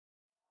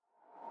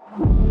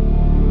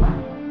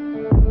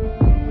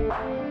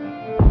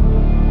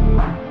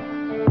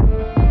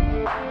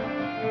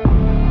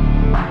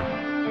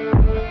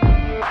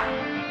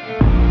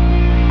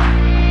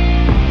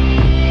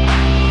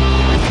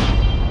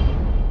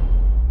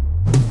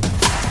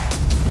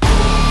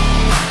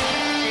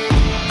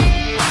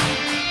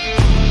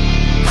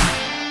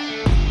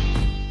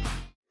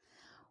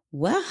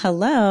Well,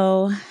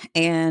 hello,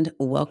 and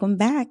welcome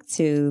back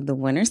to the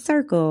Winners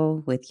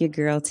Circle with your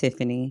girl,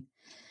 Tiffany.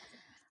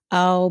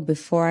 Oh,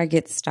 before I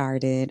get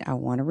started, I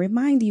want to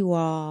remind you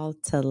all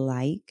to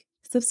like,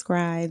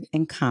 subscribe,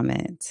 and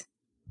comment.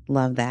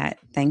 Love that.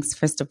 Thanks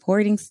for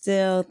supporting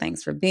still.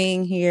 Thanks for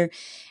being here.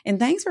 And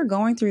thanks for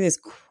going through this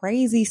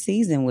crazy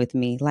season with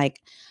me. Like,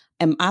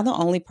 am I the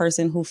only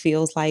person who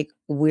feels like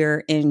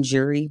we're in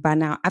jury by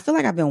now? I feel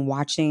like I've been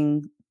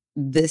watching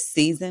this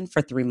season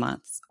for 3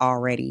 months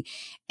already.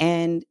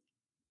 And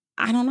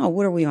I don't know,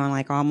 what are we on?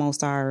 Like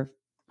almost our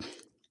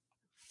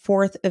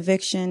fourth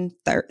eviction,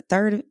 third.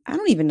 I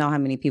don't even know how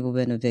many people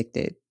have been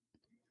evicted.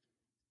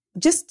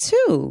 Just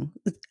two.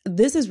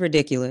 This is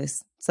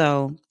ridiculous.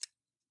 So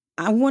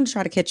I want to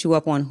try to catch you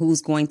up on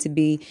who's going to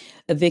be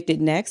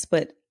evicted next,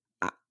 but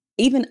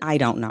even I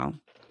don't know.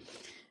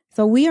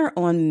 So we are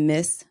on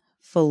Miss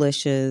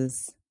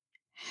Felicia's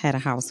Head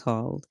of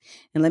Household.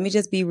 And let me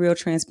just be real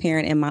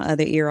transparent. In my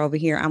other ear over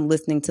here, I'm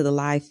listening to the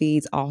live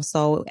feeds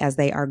also as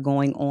they are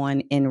going on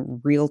in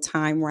real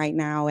time right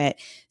now at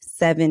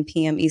 7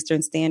 p.m.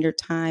 Eastern Standard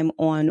Time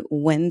on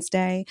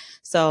Wednesday.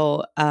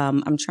 So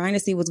I'm trying to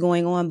see what's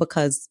going on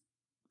because,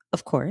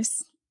 of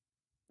course,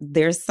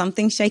 there's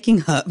something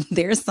shaking up.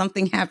 There's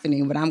something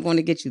happening, but I'm going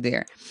to get you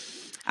there.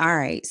 All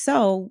right.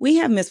 So we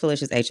have Miss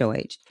Felicia's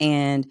HOH,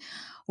 and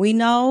we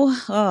know,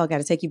 I got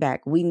to take you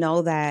back. We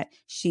know that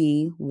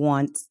she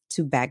wants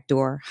to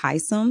backdoor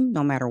Hisam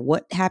no matter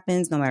what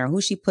happens, no matter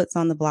who she puts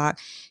on the block.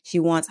 She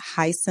wants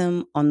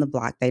Hisam on the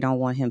block. They don't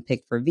want him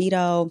picked for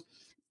veto.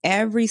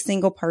 Every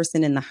single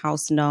person in the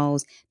house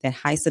knows that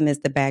Hisam is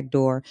the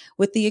backdoor,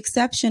 with the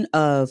exception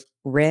of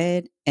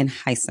Red and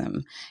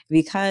Hisam,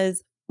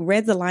 because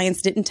Red's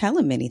alliance didn't tell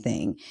him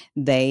anything.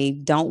 They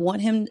don't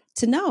want him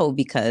to know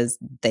because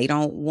they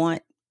don't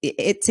want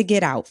it to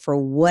get out for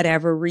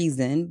whatever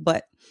reason.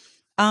 But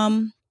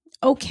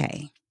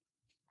okay.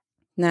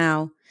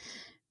 Now,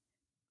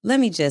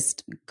 let me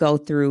just go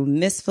through.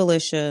 Miss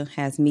Felicia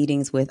has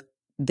meetings with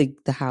the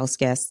house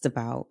guests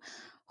about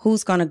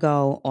who's going to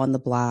go on the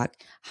block.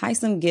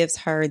 Hisam gives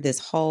her this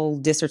whole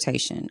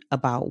dissertation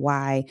about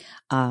why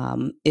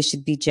it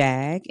should be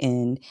Jag.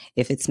 And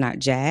if it's not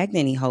Jag,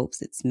 then he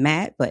hopes it's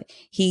Matt. But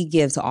he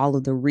gives all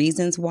of the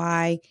reasons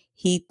why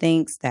he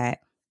thinks that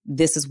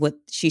this is what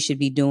she should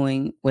be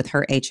doing with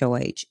her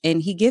HOH.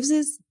 And he gives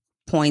his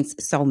points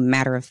so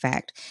matter of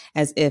fact,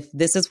 as if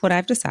this is what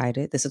I've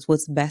decided. This is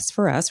what's best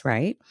for us,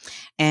 right?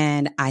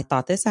 And I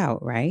thought this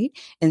out, right?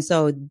 And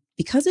so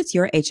because it's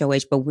your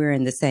HOH, but we're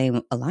in the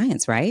same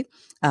alliance, right?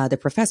 The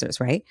professors,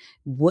 right?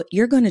 What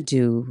you're going to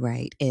do,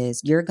 right,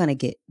 is you're going to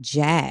get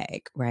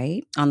Jag,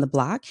 right, on the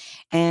block.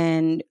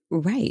 And,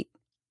 right,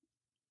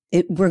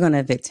 we're going to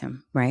evict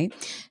him, right?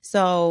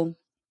 So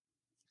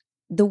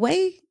the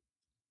way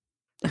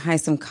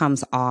Hisam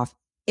comes off,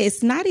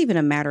 it's not even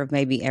a matter of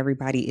maybe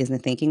everybody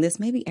isn't thinking this.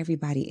 Maybe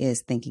everybody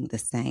is thinking the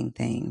same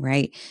thing,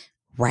 right?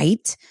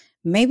 Right?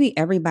 Maybe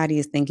everybody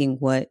is thinking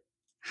what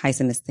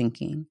Hisam is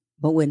thinking.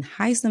 But when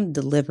Hisam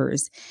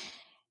delivers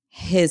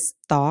his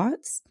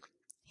thoughts,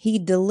 he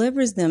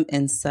delivers them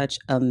in such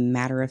a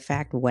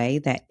matter-of-fact way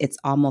that it's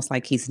almost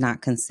like he's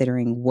not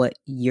considering what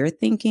you're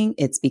thinking.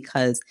 It's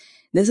because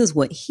this is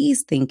what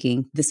he's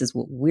thinking, this is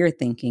what we're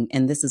thinking,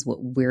 and this is what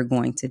we're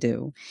going to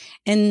do.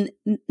 And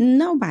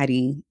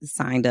nobody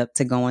signed up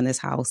to go in this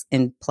house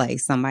and play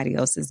somebody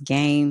else's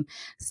game.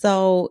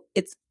 So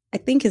I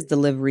think his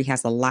delivery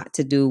has a lot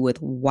to do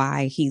with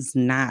why he's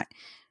not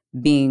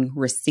being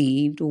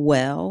received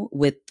well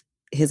with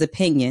his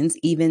opinions,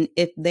 even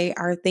if they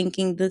are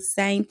thinking the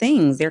same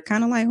things. They're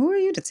kind of like, who are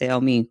you to tell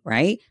me,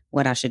 right,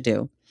 what I should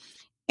do?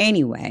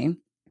 Anyway,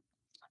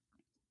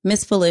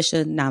 Miss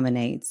Felicia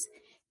nominates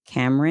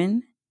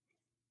Cameron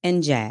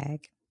and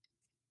Jag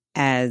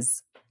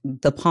as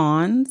the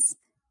pawns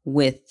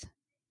with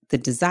the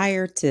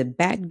desire to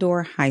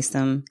backdoor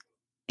Hisam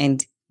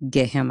and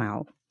get him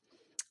out.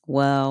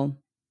 Well,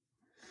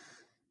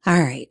 all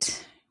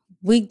right.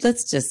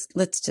 Let's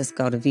just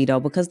go to veto,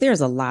 because there's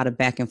a lot of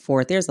back and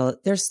forth.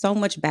 There's so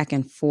much back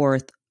and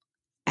forth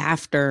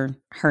after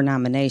her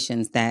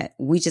nominations that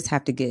we just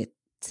have to get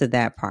to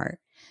that part.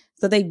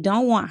 So they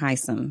don't want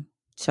Hisam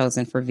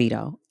chosen for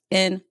veto,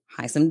 and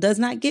Hisam does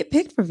not get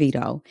picked for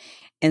veto.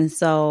 And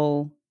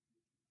so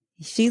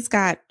she's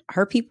got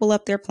her people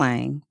up there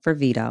playing for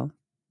veto.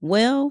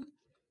 Well,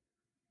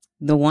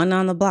 the one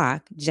on the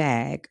block,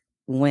 Jag,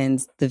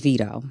 wins the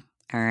veto.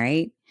 All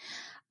right.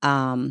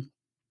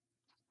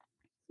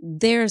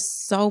 There's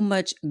so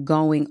much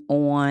going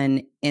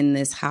on in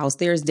this house.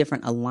 There's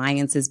different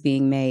alliances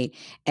being made.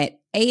 At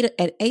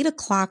 8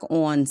 o'clock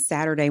on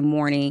Saturday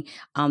morning,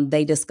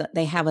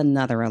 they have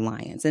another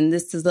alliance. And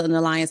this is an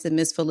alliance that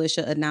Miss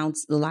Felicia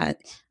announced.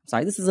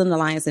 This is an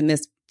alliance that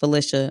Miss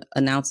Felicia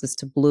announces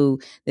to Blue.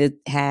 It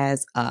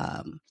has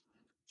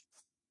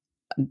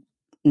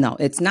no,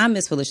 it's not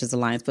Miss Felicia's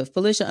alliance, but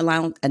Felicia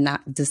alliance,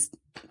 not just.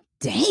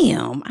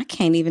 Damn, I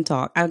can't even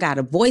talk. I got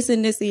a voice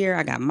in this ear.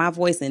 I got my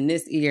voice in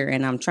this ear,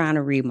 and I'm trying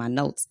to read my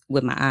notes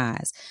with my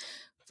eyes.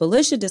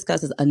 Felicia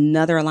discusses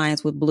another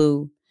alliance with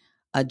Blue.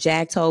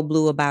 Jag told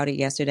Blue about it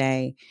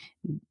yesterday.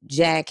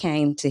 Jag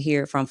came to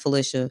hear it from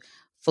Felicia.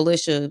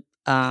 Felicia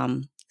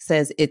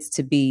says it's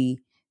to be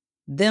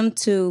them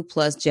two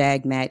plus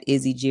Jag, Matt,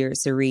 Izzy, Jared,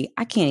 Sari.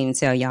 I can't even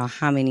tell y'all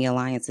how many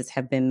alliances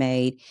have been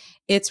made.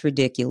 It's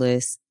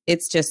ridiculous.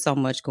 It's just so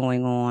much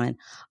going on.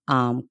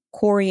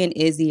 Corey and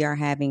Izzy are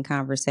having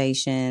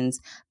conversations.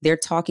 They're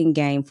talking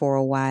game for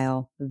a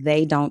while.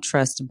 They don't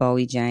trust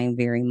Bowie Jane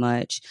very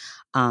much.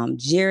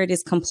 Jared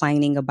is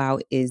complaining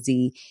about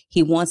Izzy.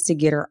 He wants to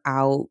get her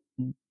out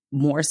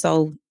more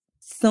so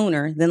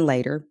sooner than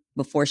later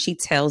before she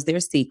tells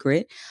their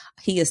secret.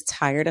 He is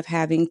tired of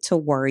having to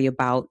worry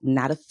about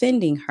not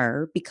offending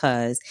her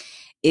because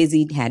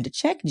Izzy had to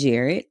check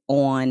Jared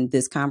on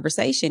this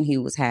conversation he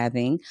was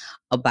having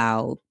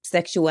about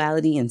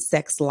sexuality and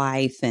sex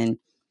life. And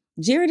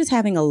Jared is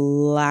having a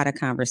lot of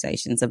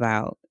conversations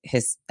about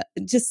his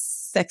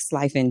just sex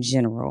life in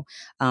general.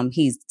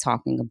 He's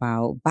talking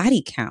about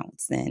body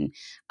counts and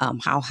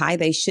how high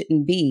they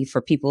shouldn't be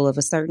for people of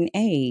a certain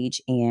age.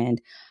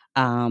 And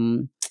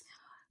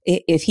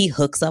if he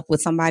hooks up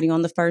with somebody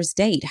on the first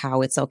date,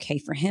 how it's okay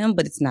for him,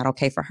 but it's not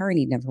okay for her. And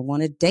he'd never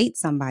want to date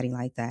somebody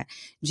like that.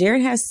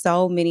 Jared has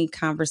so many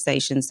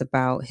conversations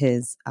about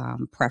his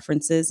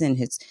preferences and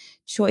his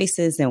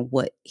choices and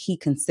what he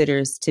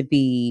considers to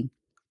be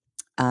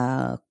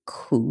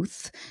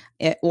couth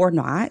or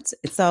not.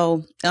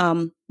 So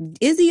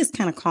Izzy is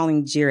kind of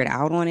calling Jared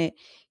out on it.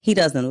 He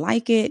doesn't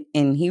like it.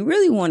 And he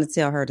really wanted to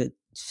tell her to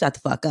shut the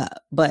fuck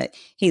up. But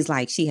he's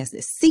like, she has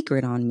this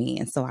secret on me.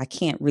 And so I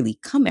can't really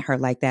come at her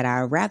like that.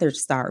 I'd rather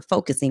start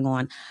focusing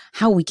on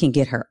how we can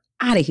get her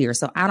out of here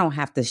so I don't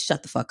have to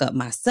shut the fuck up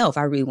myself.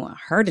 I really want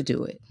her to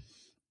do it.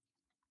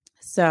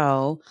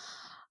 So,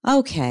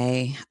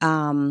 okay.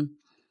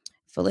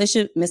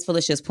 Miss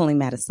Felicia is pulling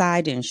Matt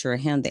aside to ensure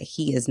him that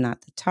he is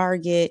not the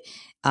target.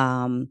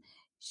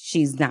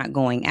 She's not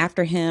going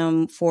after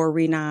him for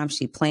renom.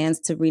 She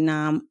plans to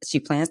renom. She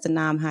plans to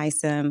nom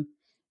Hisam.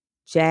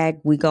 Jag,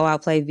 we go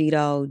out, play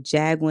veto.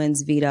 Jag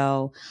wins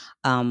veto.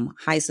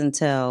 Hisam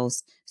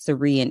tells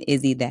Sari and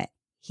Izzy that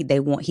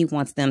he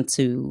wants them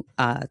to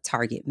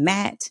target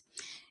Matt.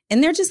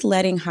 And they're just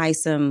letting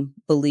Hisam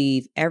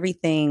believe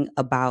everything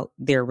about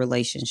their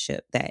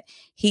relationship, that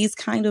he's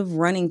kind of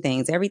running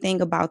things,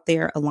 everything about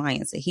their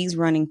alliance, that he's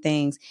running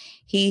things.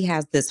 He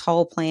has this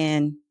whole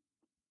plan.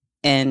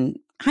 And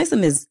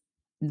Hisam is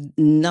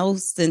no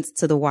sense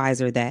to the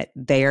wiser that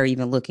they are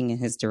even looking in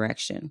his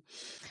direction.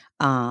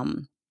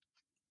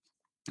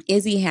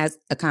 Izzy has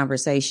a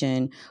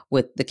conversation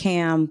with the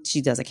Cam.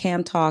 She does a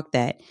Cam talk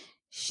that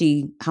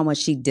how much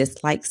she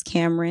dislikes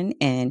Cameron,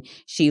 and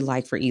she'd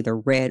like for either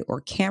Red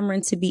or Cameron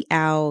to be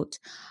out.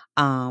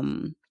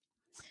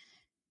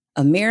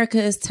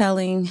 America is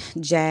telling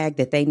Jag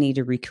that they need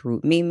to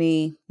recruit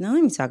Mimi. Now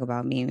let me talk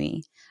about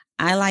Mimi.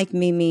 I like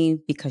Mimi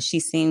because she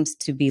seems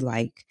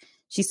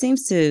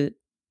to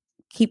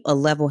keep a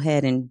level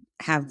head and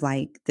have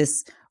like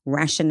this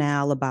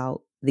rationale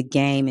about the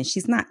game, and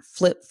she's not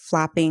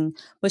flip-flopping,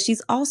 but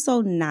she's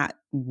also not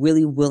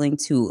really willing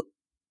to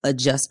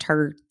adjust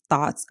her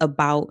thoughts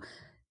about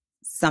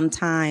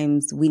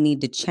sometimes we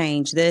need to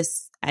change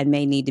this. I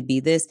may need to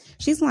be this.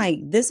 She's like,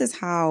 this is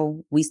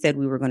how we said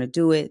we were going to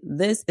do it.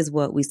 This is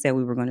what we said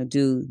we were going to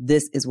do.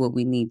 This is what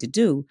we need to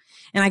do.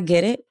 And I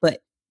get it,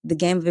 but the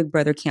game of Big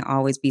Brother can't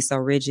always be so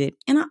rigid.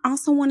 And I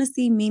also want to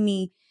see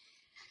Mimi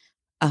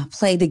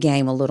play the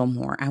game a little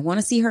more. I want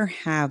to see her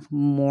have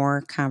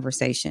more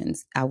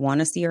conversations. I want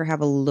to see her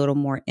have a little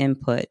more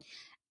input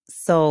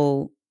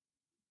so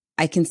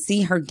I can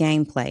see her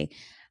gameplay.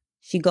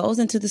 She goes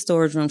into the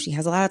storage room. She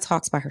has a lot of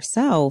talks by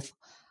herself.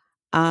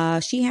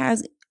 She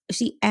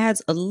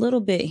adds a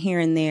little bit here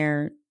and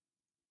there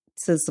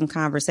to some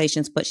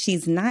conversations, but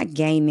she's not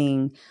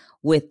gaming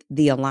with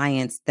the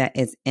alliance that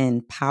is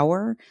in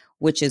power,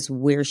 which is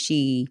where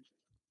she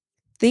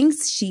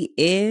thinks she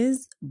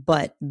is,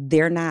 but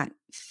they're not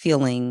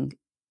feeling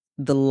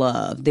the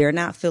love. They're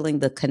not feeling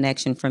the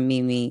connection from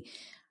Mimi.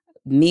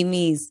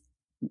 Mimi's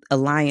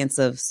alliance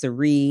of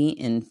Sari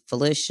and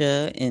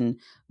Felicia and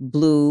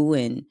Blue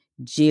and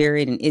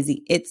Jared and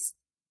Izzy,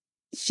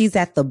 she's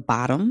at the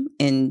bottom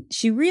and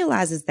she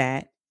realizes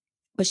that,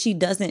 but she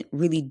doesn't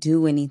really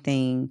do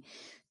anything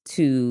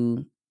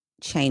to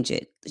change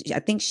it. I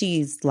think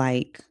she's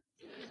like,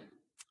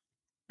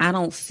 I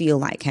don't feel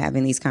like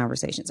having these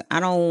conversations.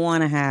 I don't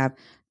want to have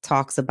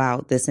talks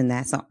about this and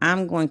that. So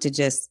I'm going to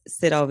just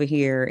sit over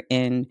here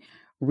and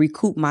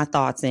recoup my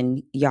thoughts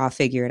and y'all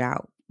figure it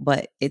out.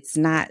 But it's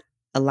not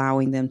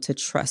allowing them to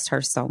trust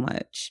her so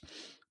much.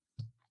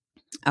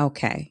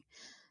 Okay.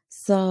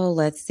 So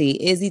let's see.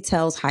 Izzy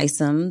tells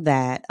Hisam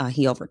that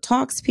he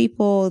overtalks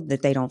people,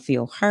 that they don't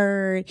feel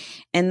heard,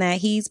 and that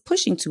he's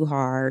pushing too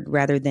hard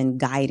rather than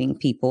guiding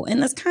people.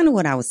 And that's kind of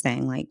what I was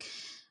saying. Like,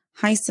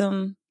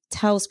 Hisam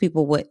tells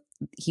people what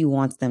he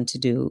wants them to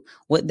do,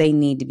 what they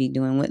need to be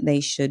doing, what they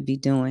should be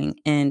doing.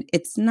 And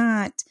it's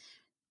not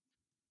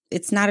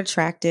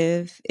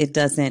attractive. It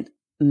doesn't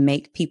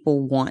make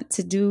people want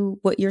to do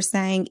what you're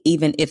saying,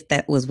 even if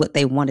that was what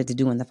they wanted to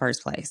do in the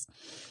first place.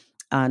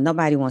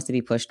 Nobody wants to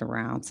be pushed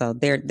around, so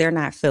they're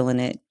not feeling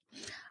it.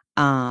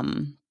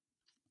 I'll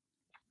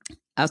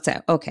say,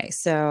 okay,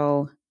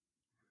 so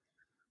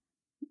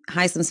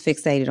Hisam's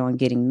fixated on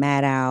getting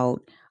Matt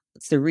out.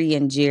 Sari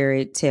and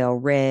Jared tell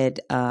Red,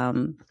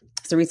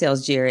 Sari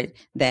tells Jared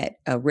that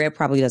Red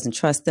probably doesn't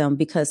trust them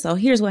because, so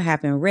here's what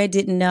happened. Red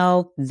didn't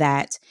know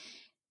that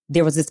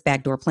there was this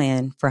backdoor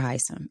plan for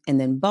Hisam. And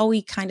then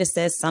Bowie kind of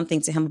says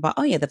something to him about,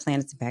 oh yeah, the plan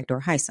is to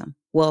backdoor Hisam.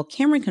 Well,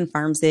 Cameron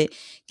confirms it,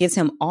 gives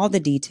him all the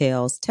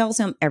details, tells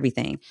him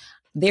everything.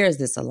 There's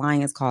this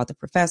alliance called the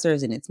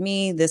Professors, and it's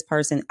me, this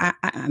person.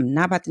 I'm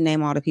not about to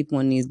name all the people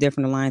in these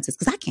different alliances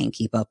because I can't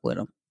keep up with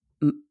them.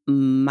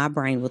 My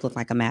brain would look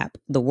like a map,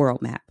 the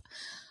world map.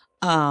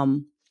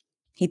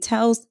 He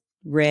tells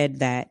Red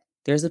that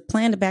there's a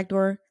plan to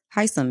backdoor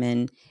Hisam,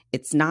 and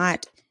it's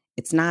not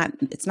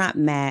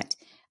Matt.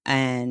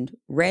 And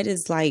Red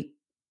is like,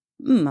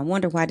 I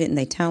wonder why didn't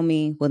they tell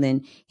me? Well,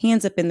 then he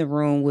ends up in the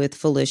room with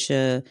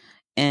Felicia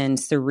and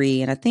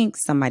Sari, and I think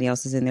somebody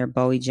else is in there,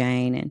 Bowie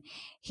Jane, and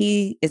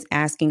he is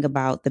asking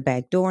about the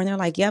back door, and they're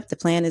like, yep, the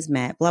plan is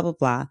Matt, blah, blah,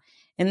 blah.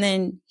 And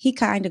then he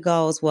kind of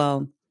goes,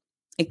 well,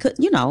 it could,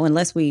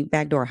 unless we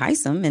backdoor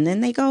Hisam. And then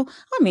they go,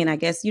 I mean, I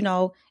guess,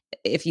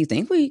 if you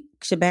think we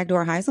should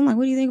backdoor Hisam, like,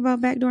 what do you think about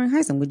backdooring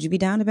Hisam? Would you be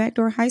down to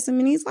backdoor Hisam?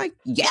 And he's like,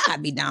 yeah,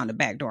 I'd be down to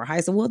backdoor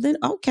Hisam. Well, then,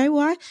 okay,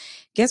 well, I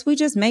guess we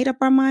just made up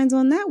our minds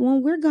on that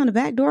one. We're going to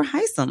backdoor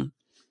Hisam.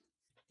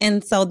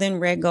 And so then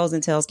Red goes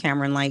and tells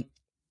Cameron, like,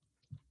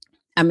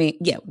 I mean,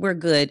 yeah, we're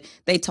good.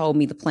 They told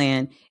me the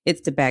plan.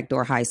 It's to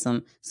backdoor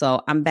Hisam.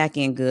 So I'm back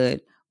in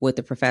good with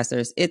the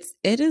Professors. It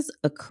is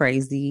a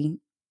crazy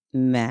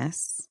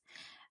mess.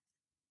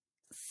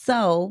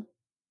 So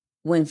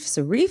when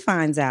Sari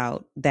finds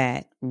out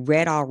that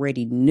Red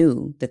already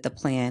knew that the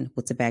plan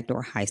was to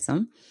backdoor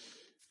Hisam,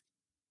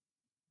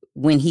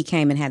 when he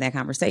came and had that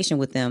conversation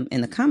with them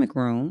in the comic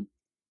room,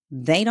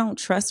 they don't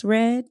trust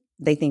Red.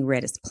 They think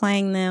Red is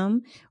playing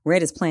them.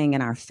 Red is playing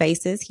in our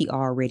faces. He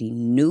already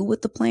knew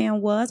what the plan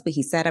was, but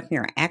he sat up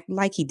here and acted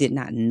like he did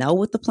not know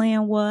what the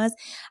plan was.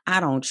 I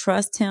don't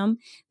trust him.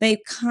 They've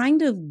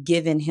kind of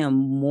given him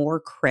more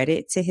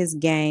credit to his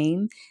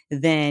game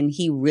than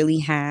he really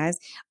has.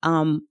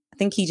 I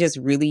think he just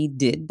really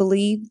did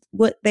believe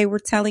what they were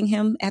telling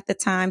him at the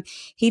time.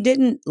 He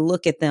didn't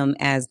look at them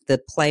as the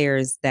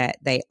players that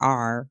they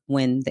are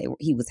when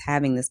he was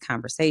having this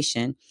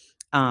conversation.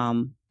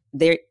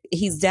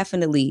 He's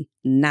definitely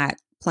not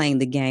playing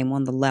the game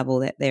on the level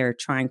that they're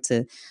trying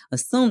to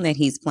assume that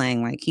he's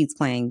playing, like he's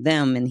playing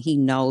them and he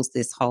knows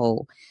this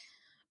whole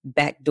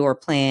backdoor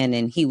plan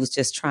and he was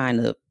just trying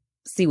to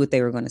see what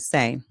they were going to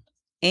say.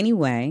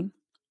 Anyway,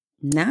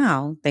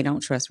 now they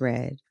don't trust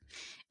Red.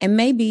 And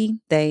maybe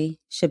they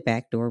should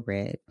backdoor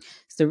Red.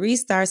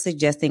 Cerise starts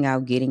suggesting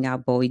getting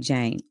out Bowie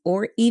Jane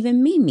or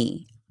even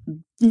Mimi.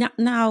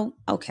 Now,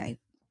 okay,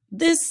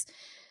 this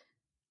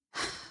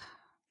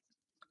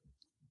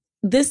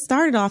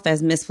started off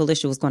as Miss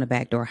Felicia was going to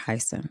backdoor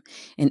Hisam.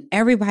 And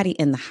everybody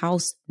in the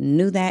house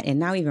knew that. And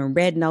now even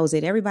Red knows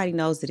it. Everybody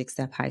knows it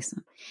except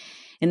Hisam.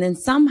 And then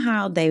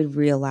somehow they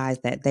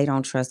realized that they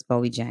don't trust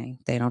Bowie Jane.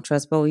 They don't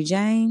trust Bowie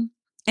Jane.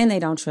 And they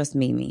don't trust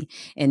Mimi.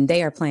 And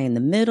they are playing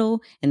the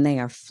middle and they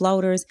are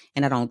floaters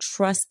and I don't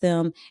trust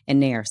them.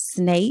 And they are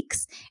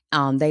snakes.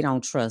 They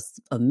don't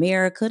trust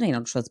America. They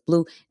don't trust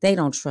Blue. They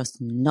don't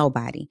trust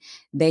nobody.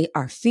 They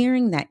are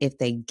fearing that if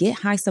they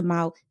get Hisam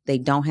out, they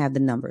don't have the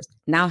numbers.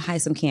 Now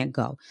Hisam can't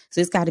go. So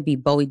it's got to be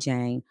Bowie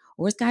Jane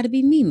or it's got to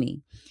be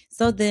Mimi.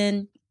 So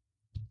then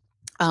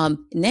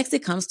next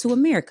it comes to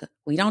America.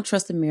 We don't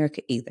trust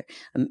America either.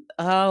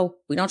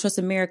 We don't trust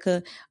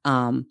America.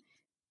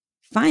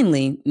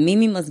 Finally,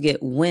 Mimi must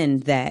get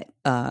wind that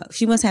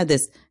she must have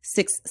this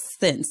sixth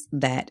sense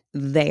that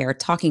they are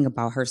talking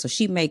about her. So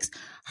she makes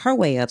her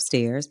way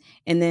upstairs.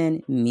 And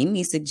then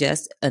Mimi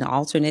suggests an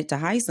alternate to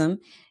Hisam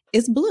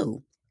is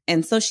Blue.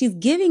 And so she's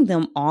giving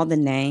them all the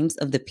names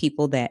of the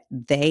people that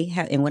they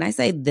have. And when I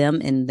say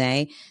them and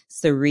they,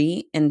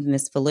 Sari and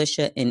Miss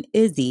Felicia and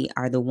Izzy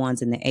are the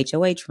ones in the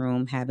HOH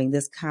room having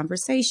this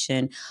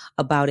conversation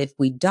about if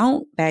we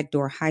don't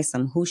backdoor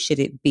Hisam, who should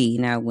it be?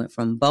 Now it went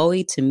from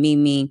Bowie to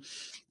Mimi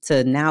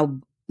to now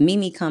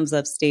Mimi comes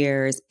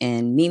upstairs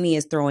and Mimi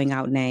is throwing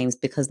out names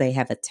because they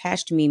have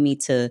attached Mimi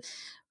to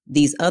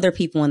these other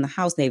people in the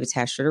house. They've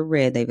attached her to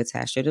Red. They've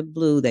attached her to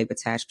Blue. They've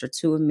attached her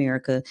to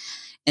America.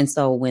 And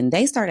so when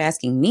they start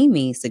asking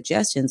Mimi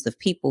suggestions of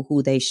people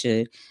who they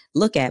should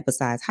look at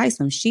besides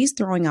Hisam, she's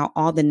throwing out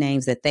all the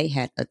names that they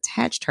had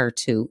attached her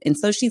to. And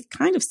so she's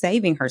kind of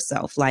saving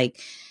herself. Like,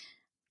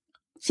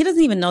 she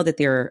doesn't even know that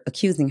they're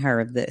accusing her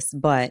of this,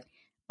 but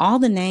all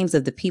the names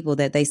of the people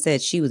that they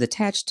said she was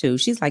attached to,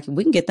 she's like,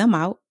 we can get them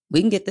out.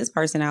 We can get this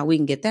person out. We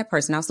can get that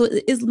person out. So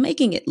it's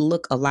making it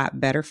look a lot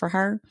better for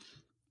her.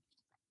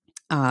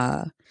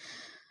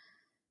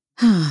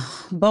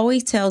 Bowie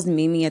tells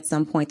Mimi at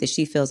some point that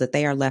she feels that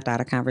they are left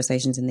out of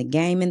conversations in the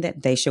game and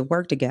that they should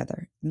work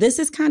together. This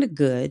is kind of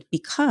good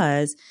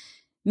because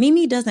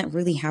Mimi doesn't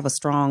really have a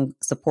strong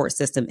support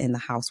system in the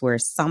house where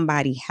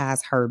somebody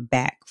has her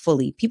back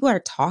fully. People are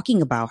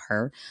talking about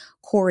her.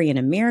 Corey and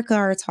America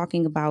are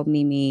talking about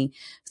Mimi.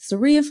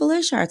 Suri and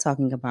Felicia are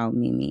talking about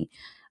Mimi.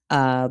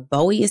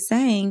 Bowie is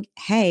saying,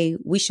 hey,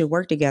 we should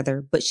work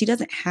together, but she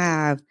doesn't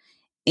have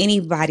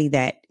anybody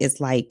that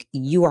is like,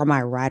 you are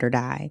my ride or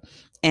die.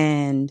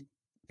 And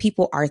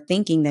people are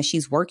thinking that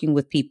she's working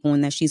with people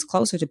and that she's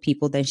closer to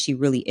people than she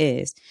really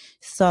is.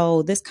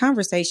 So this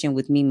conversation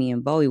with Mimi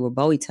and Bowie, where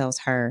Bowie tells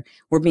her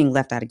we're being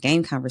left out of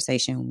game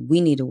conversation, we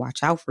need to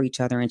watch out for each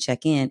other and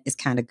check in, is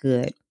kind of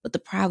good. But the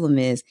problem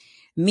is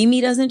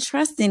Mimi doesn't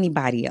trust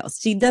anybody else.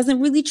 She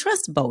doesn't really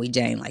trust Bowie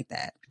Jane like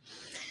that.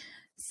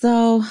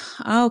 So,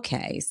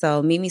 okay.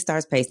 So Mimi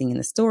starts pacing in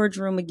the storage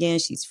room again.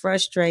 She's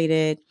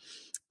frustrated.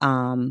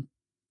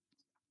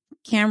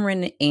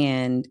 Cameron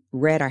and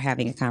Red are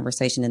having a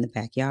conversation in the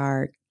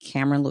backyard.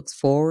 Cameron looks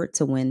forward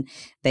to when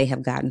they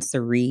have gotten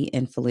Suri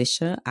and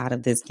Felicia out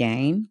of this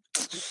game.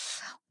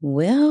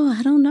 Well,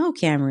 I don't know,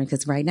 Cameron,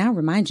 because right now,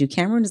 remind you,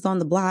 Cameron is on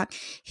the block.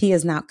 He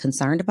is not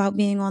concerned about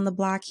being on the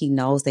block. He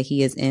knows that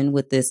he is in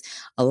with this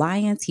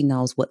alliance. He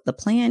knows what the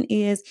plan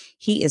is.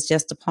 He is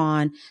just a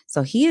pawn.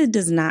 So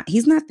he's not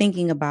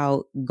thinking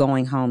about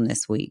going home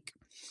this week.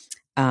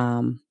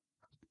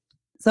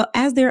 So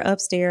as they're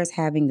upstairs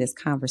having this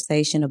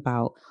conversation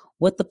about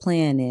what the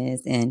plan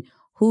is and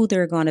who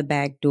they're going to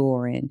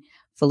backdoor, and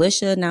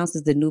Felicia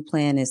announces the new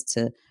plan is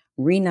to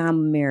renom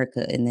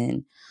America. And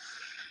then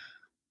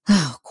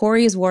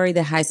Corey is worried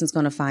that Heisen's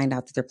going to find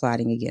out that they're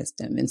plotting against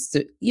him. And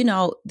so,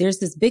 there's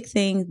this big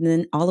thing. And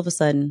then all of a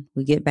sudden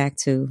we get back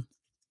to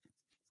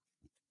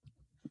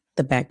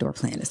the backdoor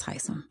plan is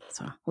Heisen.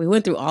 So we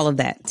went through all of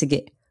that to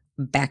get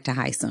back to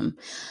Heisen.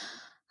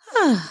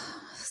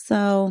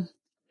 So,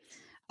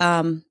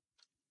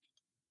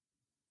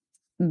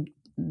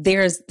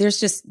 there's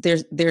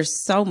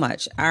so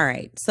much. All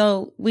right.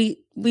 So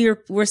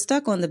we're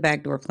stuck on the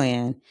backdoor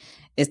plan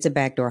is to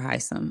backdoor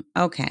Heisen.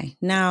 Okay.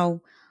 Now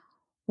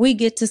we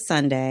get to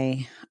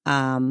Sunday.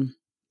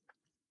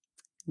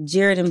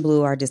 Jared and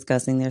Blue are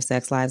discussing their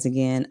sex lives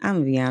again. I'm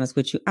gonna be honest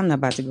with you. I'm not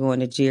about to go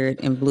into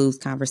Jared and Blue's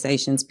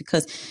conversations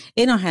because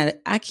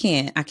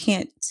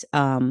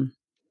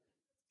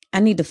I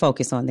need to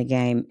focus on the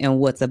game and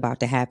what's about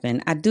to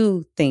happen. I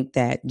do think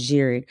that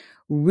Jared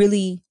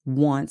really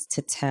wants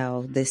to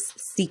tell this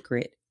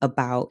secret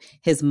about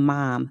his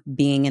mom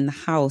being in the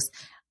house,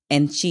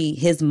 and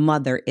his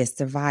mother is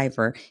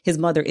Survivor. His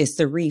mother is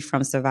Suri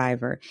from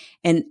Survivor.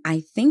 And I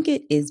think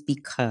it is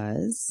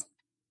because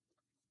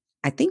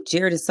I think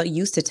Jared is so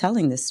used to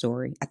telling this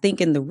story. I think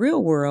in the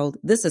real world,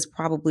 this is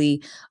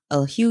probably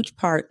a huge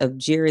part of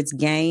Jared's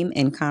game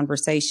and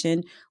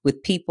conversation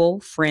with people,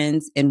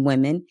 friends, and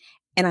women.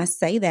 And I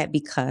say that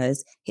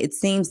because it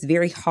seems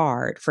very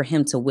hard for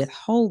him to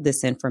withhold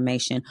this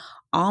information,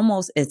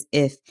 almost as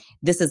if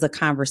this is a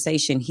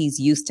conversation he's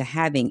used to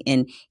having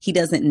and he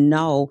doesn't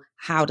know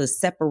how to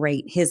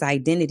separate his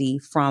identity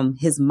from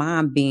his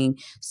mom being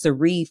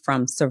Suri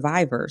from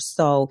Survivor.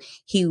 So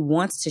he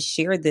wants to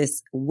share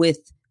this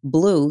with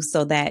Blue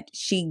so that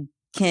she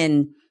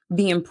can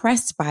be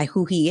impressed by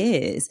who he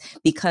is,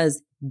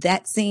 because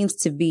that seems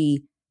to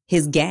be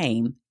his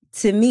game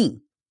to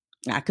me.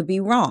 I could be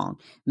wrong.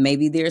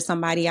 Maybe there's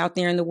somebody out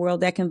there in the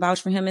world that can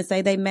vouch for him and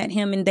say they met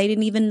him and they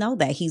didn't even know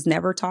that. He's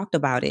never talked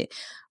about it.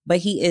 But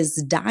he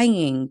is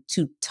dying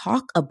to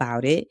talk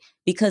about it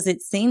because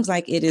it seems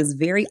like it is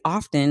very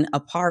often a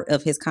part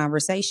of his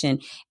conversation.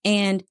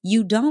 And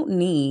you don't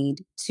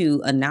need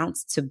to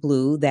announce to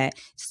Blue that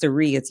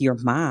Suri is your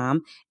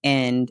mom.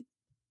 And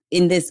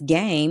in this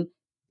game,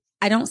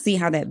 I don't see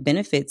how that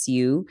benefits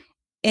you.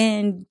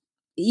 And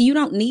you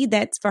don't need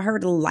that for her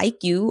to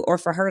like you or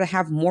for her to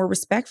have more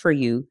respect for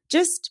you.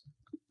 Just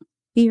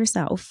be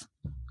yourself.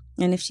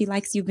 And if she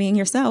likes you being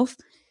yourself,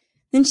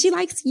 then she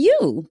likes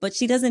you, but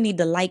she doesn't need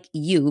to like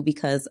you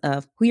because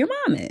of who your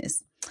mom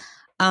is.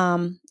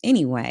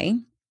 Anyway,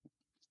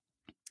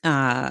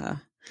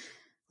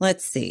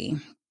 let's see.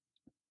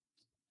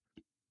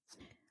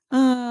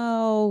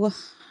 Oh,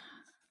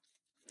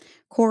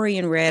 Corey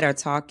and Red are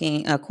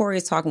talking. Corey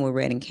is talking with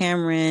Red and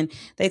Cameron.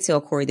 They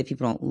tell Corey that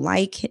people don't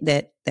like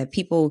that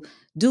people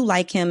do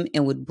like him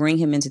and would bring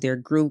him into their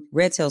group.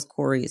 Red tells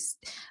Corey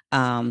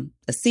a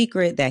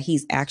secret that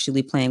he's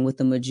actually playing with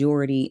the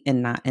majority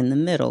and not in the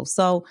middle.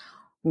 So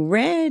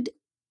Red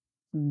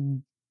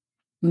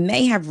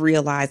may have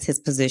realized his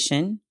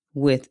position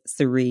with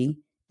Suri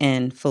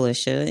and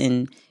Felicia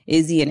and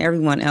Izzy and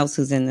everyone else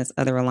who's in this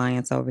other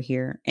alliance over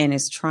here, and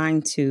is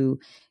trying to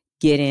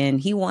get in.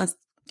 He wants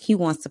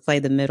to play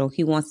the middle.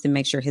 He wants to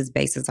make sure his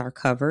bases are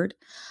covered.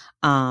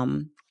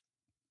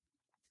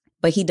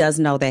 But he does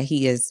know that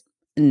he is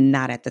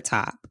not at the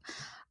top.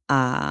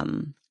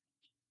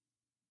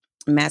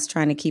 Matt's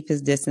trying to keep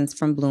his distance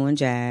from Blue and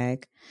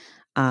Jag.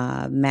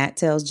 Matt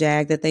tells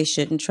Jag that they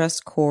shouldn't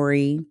trust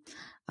Corey.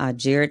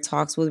 Jared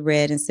talks with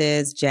Red and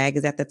says Jag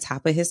is at the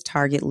top of his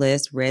target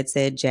list. Red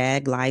said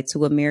Jag lied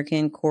to America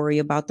and Corey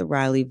about the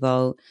Riley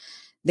vote.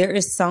 There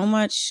is so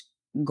much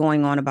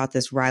going on about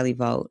this Riley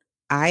vote.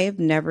 I have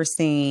never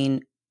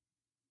seen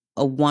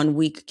a 1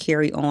 week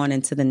carry on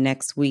into the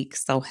next week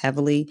so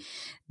heavily.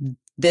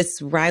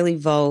 This Riley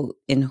vote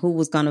and who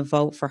was going to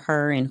vote for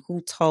her and who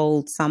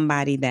told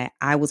somebody that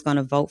I was going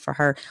to vote for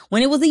her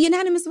when it was a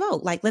unanimous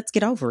vote. Like, let's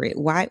get over it.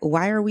 Why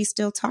are we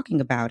still talking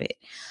about it?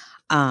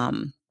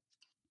 And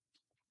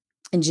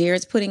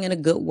Jared's putting in a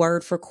good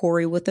word for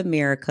Corey with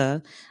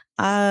America.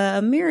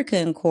 America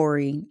and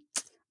Corey,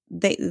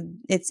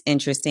 it's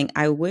interesting.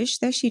 I wish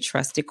that she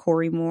trusted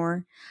Corey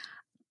more.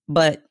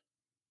 But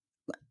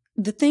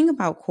the thing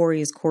about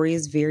Corey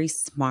is very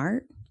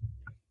smart.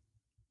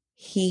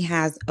 He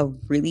has a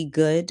really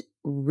good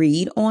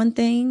read on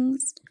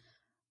things,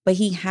 but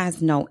he has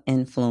no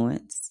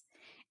influence.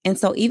 And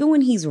so even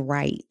when he's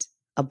right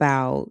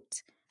about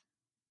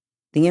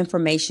the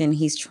information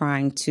he's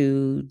trying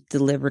to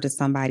deliver to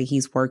somebody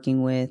he's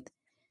working with,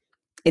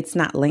 it's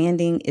not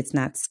landing, it's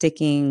not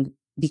sticking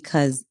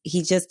because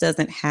he just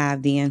doesn't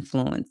have the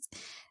influence.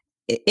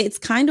 It's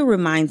kind of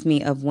reminds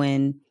me of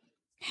when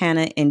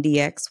Hannah and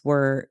DX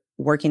were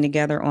working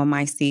together on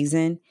My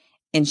Season,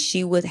 and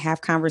she would have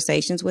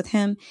conversations with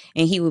him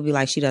and he would be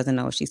like, she doesn't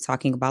know what she's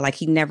talking about. Like,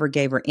 he never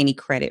gave her any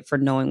credit for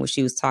knowing what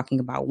she was talking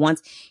about. Once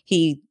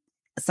he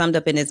summed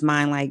up in his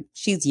mind, like,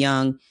 she's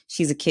young,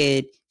 she's a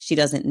kid, she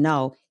doesn't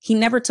know. He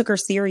never took her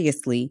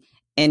seriously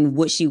in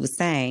what she was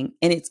saying.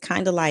 And it's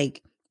kind of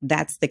like,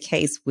 that's the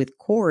case with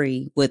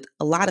Corey, with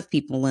a lot of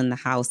people in the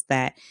house,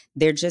 that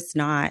they're just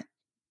not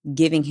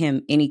giving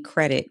him any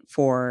credit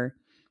for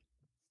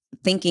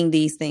thinking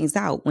these things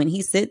out. When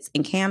he sits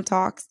and Cam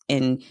talks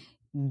and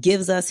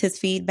gives us his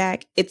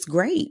feedback, it's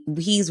great.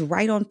 He's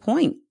right on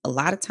point a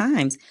lot of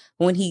times.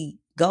 When he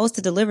goes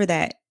to deliver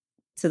that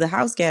to the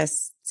house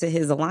guests, to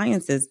his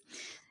alliances,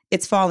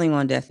 it's falling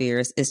on deaf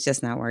ears. It's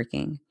just not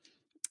working.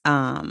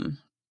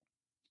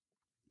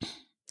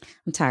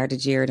 I'm tired of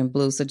Jared and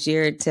Blue. So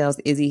Jared tells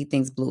Izzy he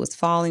thinks Blue is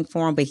falling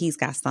for him, but he's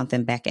got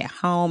something back at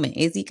home, and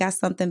Izzy got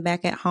something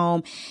back at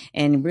home.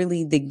 And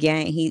really, the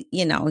game,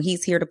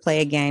 he's here to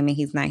play a game, and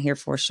he's not here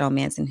for a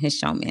showmance, and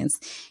his showmance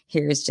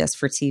here is just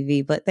for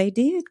TV. But they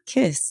did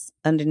kiss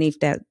underneath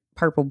that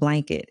purple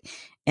blanket.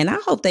 And I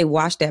hope they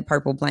washed that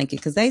purple blanket,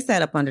 because they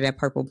sat up under that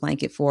purple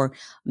blanket for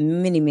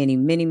many, many,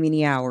 many,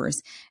 many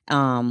hours.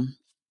 And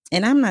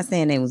I'm not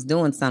saying they was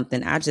doing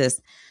something. I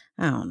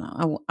don't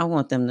know. I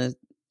want them to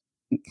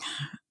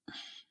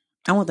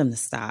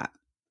stop.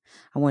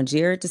 I want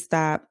Jared to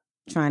stop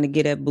trying to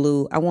get at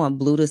Blue. I want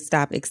Blue to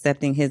stop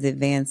accepting his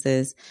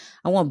advances.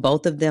 I want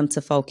both of them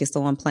to focus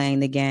on playing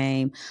the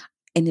game.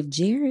 And if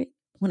Jared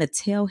want to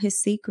tell his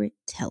secret,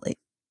 tell it.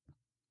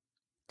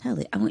 Tell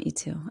it. I want you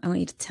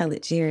to tell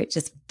it, Jared.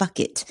 Just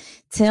fuck it.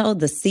 Tell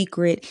the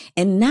secret.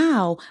 And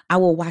now I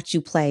will watch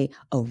you play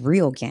a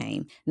real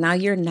game. Now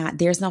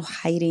there's no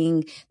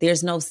hiding.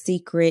 There's no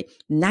secret.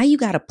 Now you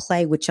got to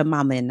play with your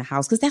mama in the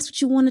house, because that's what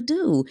you want to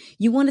do.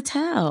 You want to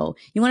tell.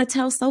 You want to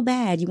tell so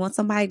bad. You want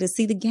somebody to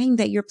see the game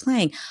that you're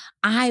playing.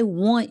 I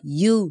want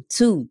you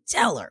to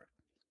tell her.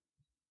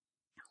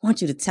 I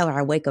want you to tell her.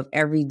 I wake up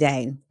every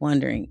day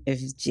wondering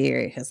if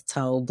Jared has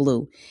told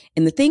Blue.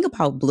 And the thing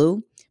about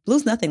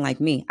Blue's nothing like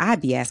me.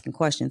 I'd be asking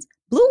questions.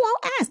 Blue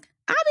won't ask.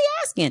 I'll be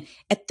asking.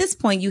 At this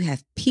point, you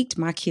have piqued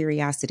my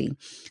curiosity.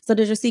 So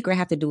does your secret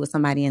have to do with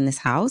somebody in this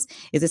house?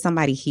 Is it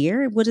somebody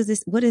here? What is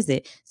this? What is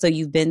it? So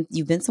you've been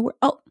somewhere.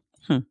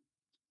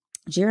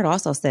 Jared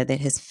also said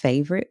that his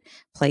favorite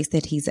place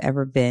that he's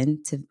ever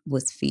been to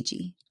was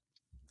Fiji.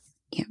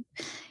 Yeah.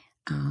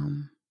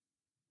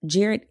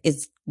 Jared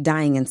is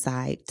dying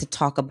inside to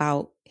talk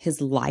about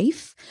his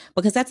life,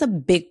 because that's a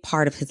big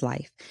part of his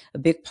life. A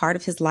big part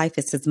of his life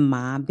is his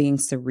mom being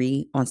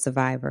Sari on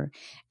Survivor.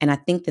 And I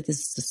think that this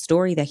is the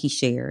story that he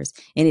shares,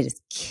 and it is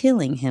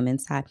killing him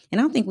inside.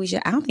 And I don't think he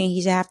should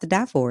have to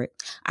die for it.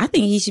 I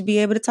think he should be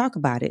able to talk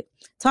about it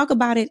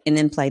and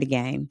then play the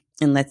game,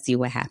 and let's see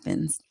what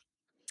happens.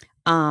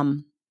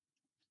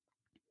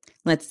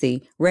 Let's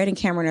see. Red and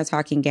Cameron are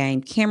talking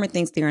game. Cameron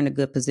thinks they're in a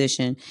good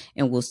position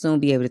and will soon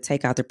be able to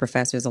take out the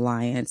Professor's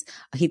alliance.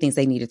 He thinks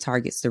they need to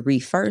target Sari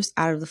first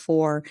out of the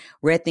 4.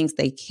 Red thinks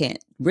they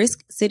can't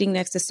risk sitting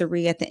next to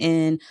Sari at the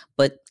end,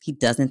 but he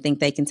doesn't think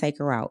they can take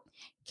her out.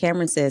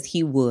 Cameron says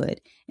he would.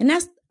 And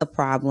that's a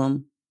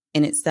problem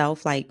in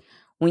itself. Like,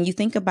 when you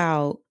think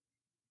about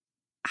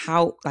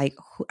how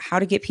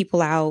to get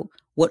people out,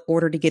 what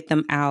order to get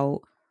them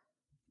out,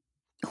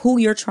 who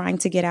you're trying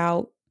to get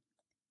out,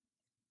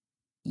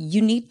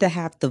 you need to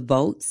have the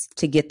votes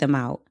to get them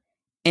out.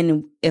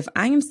 And if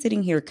I am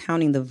sitting here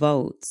counting the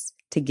votes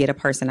to get a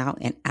person out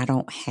and I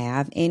don't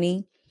have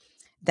any,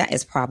 that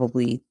is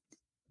probably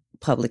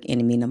public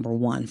enemy number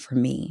 1 for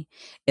me.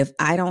 If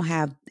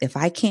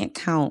I can't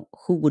count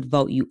who would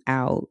vote you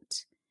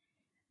out,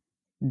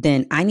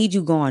 then I need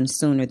you gone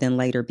sooner than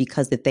later,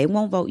 because if they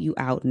won't vote you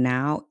out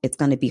now, it's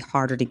going to be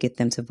harder to get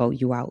them to vote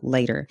you out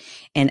later.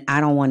 And I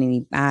don't want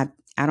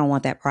I don't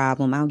want that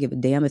problem. I don't give a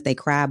damn if they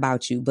cry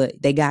about you,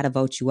 but they got to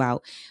vote you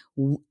out.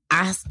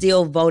 I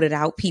still voted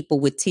out people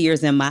with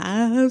tears in my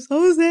eyes. I'm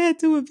so sad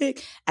to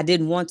evict. I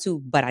didn't want to,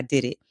 but I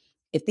did it.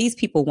 If these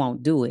people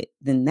won't do it,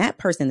 then that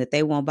person that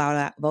they won't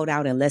vote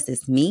out unless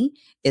it's me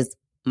is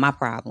my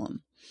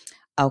problem.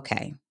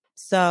 Okay.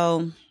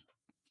 So,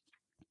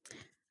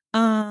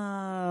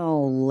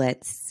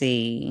 let's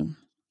see.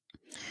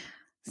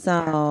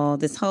 So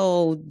this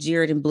whole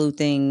Jared and Blue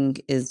thing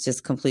is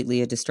just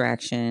completely a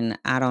distraction.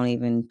 I don't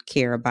even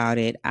care about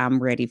it.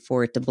 I'm ready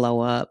for it to blow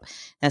up.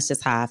 That's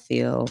just how I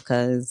feel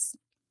because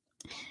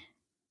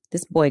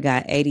this boy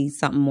got 80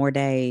 something more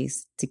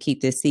days to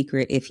keep this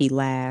secret if he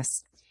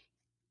lasts.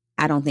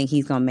 I don't think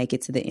he's going to make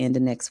it to the end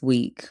of next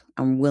week.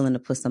 I'm willing to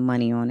put some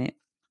money on it.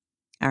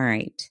 All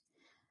right.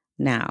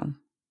 Now,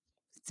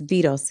 it's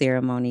veto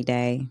ceremony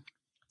day.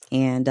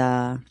 And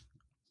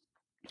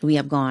we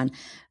have gone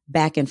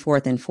back and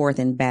forth and forth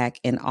and back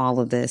in all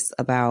of this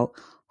about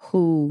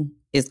who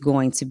is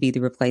going to be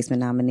the replacement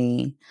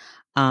nominee.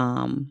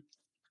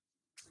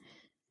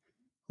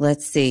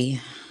 Let's see.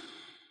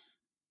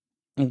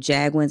 If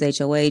Jag wins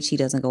HOH, he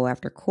doesn't go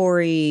after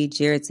Corey.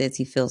 Jared says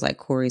he feels like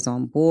Corey's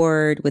on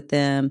board with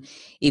them,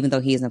 even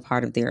though he isn't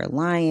part of their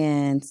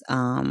alliance.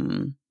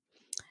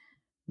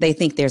 They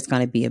think there's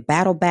going to be a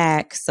battle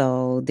back,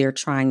 so they're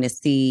trying to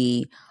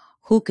see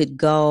who could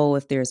go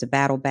if there's a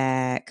battle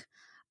back.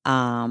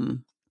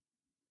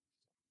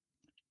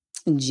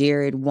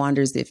 Jared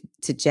wonders if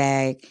to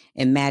Jag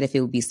and Matt if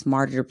it would be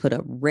smarter to put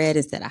up Red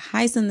instead of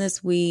Heisen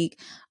this week.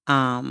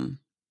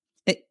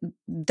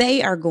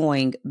 They are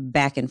going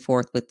back and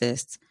forth with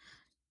this.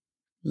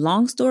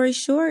 Long story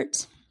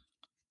short,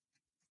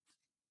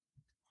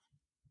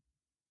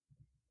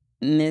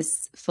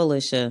 Miss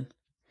Felicia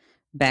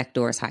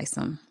backdoors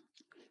Heisem.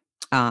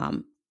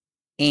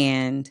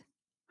 And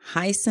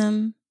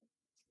Heisem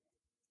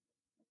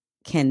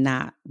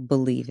cannot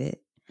believe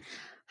it.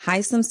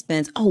 Heisem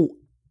spends,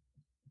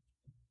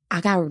 I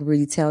gotta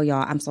really tell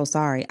y'all, I'm so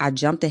sorry. I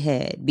jumped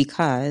ahead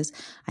because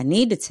I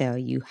need to tell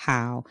you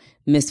how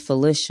Miss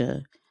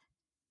Felicia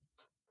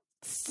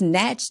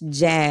snatched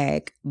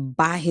Jag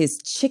by his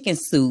chicken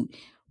suit,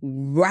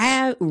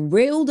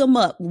 reeled him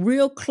up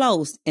real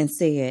close and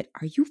said,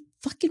 "Are you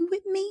fucking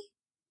with me?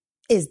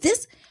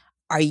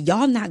 Are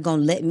y'all not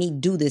gonna let me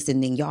do this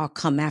and then y'all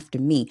come after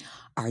me?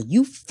 Are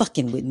you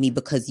fucking with me?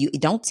 Because you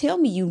don't tell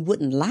me you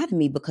wouldn't lie to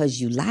me because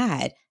you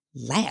lied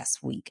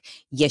last week.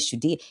 Yes, you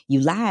did. You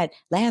lied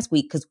last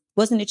week because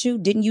wasn't it you?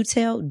 Didn't you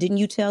tell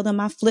them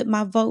I flipped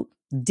my vote?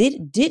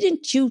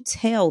 Didn't you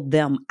tell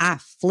them I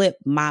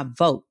flipped my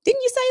vote?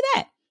 Didn't you say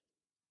that?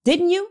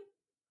 Didn't you?"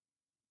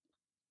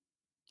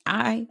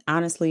 I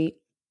honestly,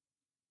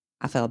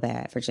 I felt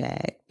bad for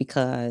Jag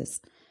because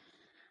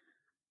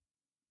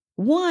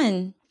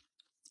one,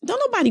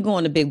 don't nobody go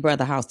in the big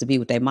brother house to be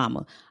with their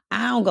mama.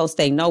 I don't go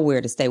stay nowhere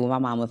to stay with my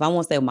mama. If I want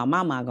to stay with my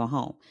mama, I go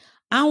home.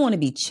 I don't want to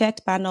be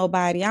checked by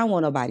nobody. I don't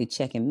want nobody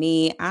checking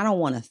me. I don't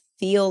want to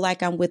feel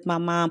like I'm with my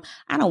mom.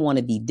 I don't want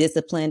to be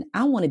disciplined.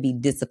 I want to be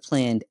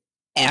disciplined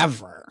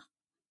ever.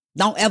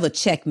 Don't ever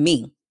check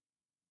me.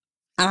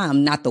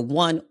 I'm not the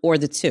one or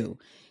the two.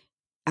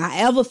 I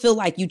ever feel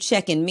like you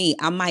checking me,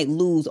 I might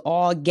lose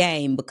all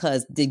game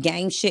because the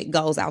game shit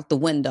goes out the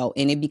window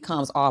and it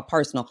becomes all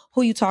personal.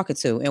 Who you talking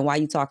to and why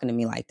you talking to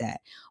me like that?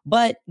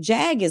 But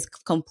Jag is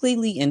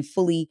completely and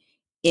fully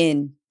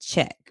in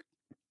check.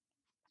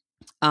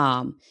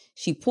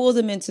 She pulls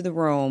him into the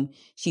room.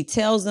 She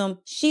tells him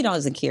she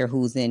doesn't care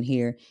who's in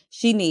here.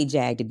 She needs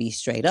Jag to be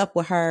straight up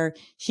with her.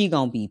 She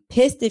gonna be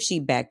pissed if she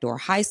backdoor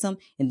Heisem,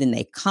 and then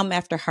they come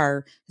after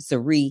her,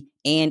 Sari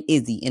and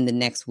Izzy in the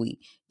next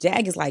week.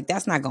 Jag is like,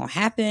 that's not gonna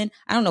happen.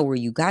 I don't know where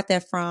you got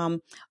that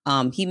from.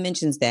 He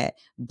mentions that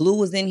Blue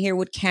was in here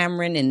with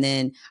Cameron and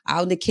then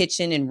out in the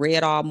kitchen and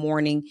read all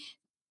morning.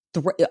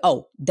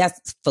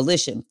 That's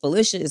Felicia.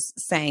 Felicia is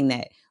saying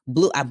that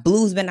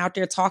Blue's been out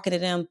there talking to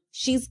them.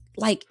 She's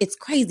like, it's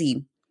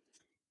crazy.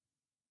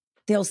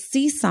 They'll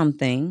see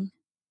something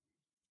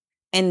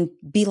and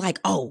be like,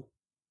 oh,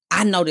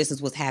 I know this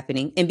is what's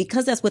happening. And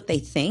because that's what they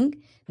think,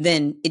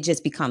 then it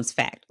just becomes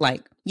fact.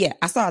 Like, yeah,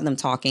 I saw them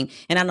talking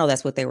and I know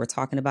that's what they were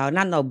talking about. And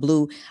I know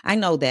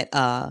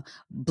that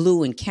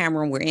Blue and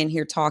Cameron were in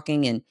here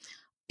talking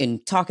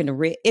and talking to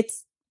Red.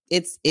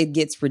 It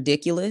gets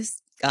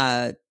ridiculous.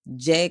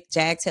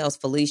 Jag tells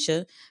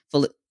Felicia,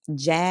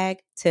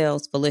 Jag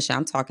tells Felicia,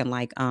 I'm talking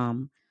like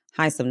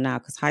Heisem now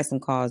because Heisem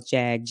calls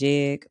Jag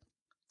Jig.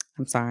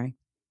 I'm sorry.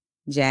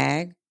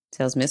 Jag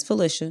tells Miss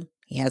Felicia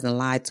he hasn't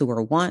lied to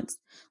her once.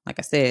 Like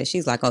I said,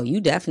 she's like, oh, you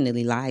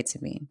definitely lied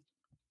to me.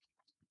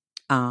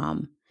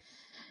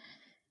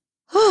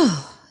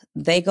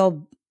 They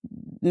go,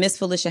 Miss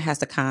Felicia has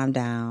to calm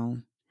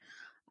down.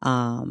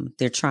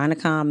 They're trying to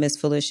calm Miss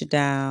Felicia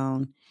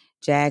down.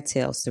 Jag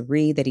tells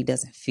Sari that he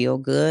doesn't feel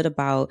good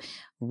about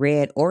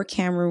Red or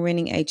Cameron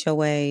winning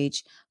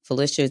HOH.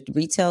 Felicia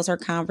retells her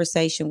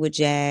conversation with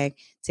Jag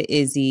to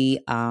Izzy.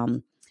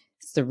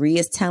 Sari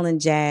is telling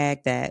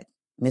Jag that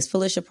Miss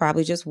Felicia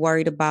probably just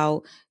worried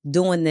about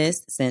doing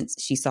this since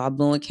she saw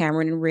Blue and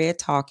Cameron and Red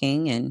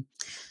talking. And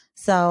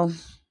so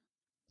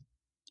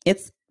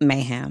it's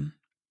mayhem.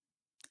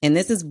 And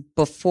this is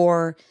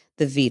before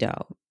the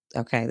veto.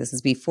 Okay, this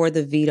is before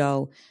the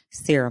veto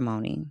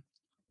ceremony.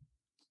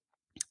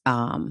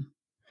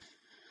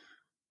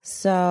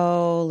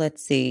 So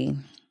let's see.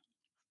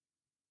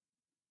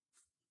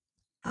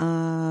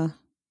 Uh,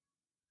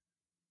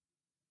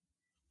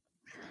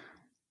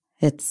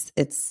 it's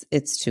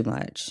too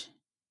much.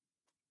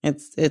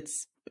 It's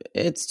it's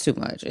it's too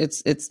much.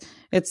 It's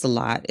a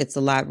lot. It's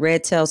a lot.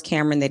 Red tells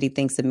Cameron that he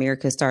thinks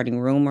America is starting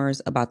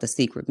rumors about the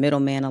secret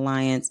middleman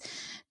alliance.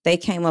 They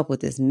came up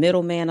with this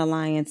middleman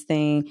alliance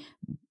thing.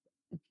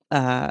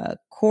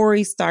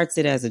 Corey starts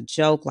it as a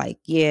joke, like,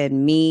 yeah,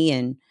 me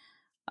and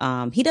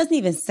he doesn't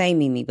even say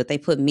Mimi, but they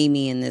put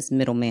Mimi in this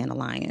middleman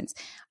alliance.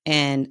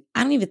 And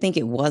I don't even think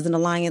it was an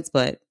alliance,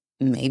 but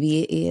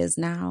maybe it is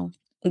now.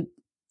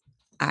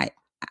 I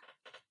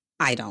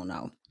I don't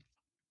know.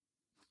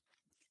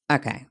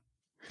 Okay.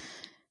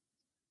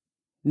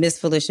 Miss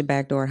Felicia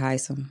backdoor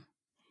Heisem.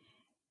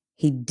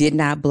 He did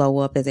not blow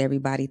up as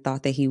everybody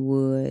thought that he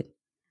would,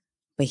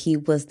 but he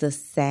was the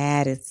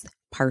saddest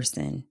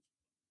person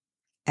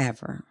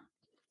ever.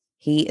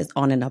 He is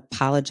on an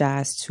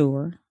apologize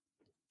tour.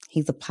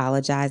 He's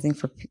apologizing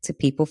to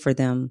people for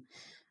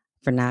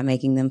not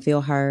making them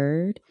feel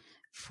heard,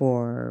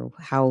 for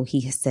how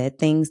he has said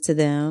things to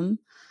them.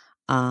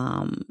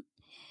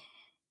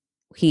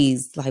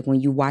 He's like, when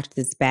you watch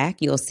this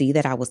back, you'll see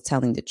that I was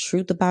telling the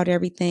truth about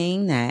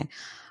everything, that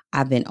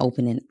I've been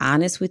open and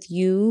honest with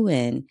you.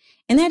 And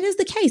that is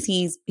the case.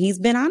 He's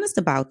been honest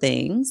about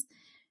things,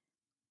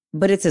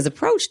 but it's his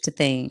approach to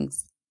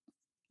things.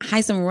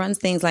 Heisem runs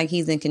things like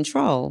he's in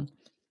control.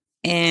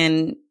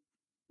 And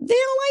they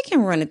don't like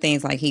him running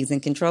things like he's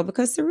in control,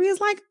 because Sari is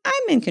like,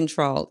 I'm in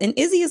control. And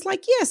Izzy is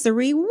like, yes,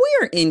 Sari,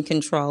 we're in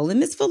control. And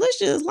Miss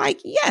Felicia is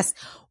like, yes,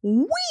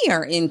 we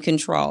are in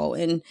control.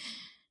 And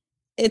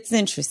it's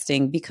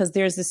interesting because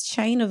there's this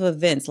chain of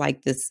events,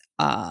 like this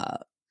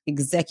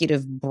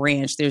executive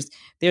branch. There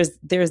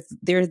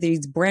are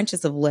these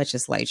branches of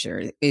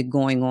legislature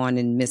going on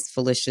in Miss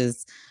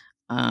Felicia's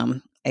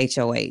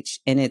HOH.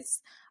 And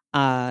it's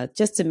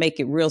just to make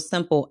it real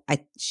simple,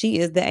 she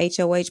is the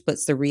HOH, but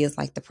Sari is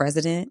like the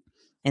president.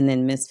 And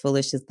then Miss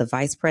Felicia is the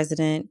vice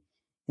president.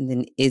 And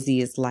then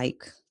Izzy is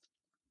like,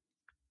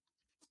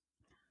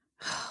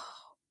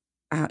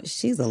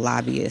 she's a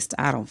lobbyist.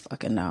 I don't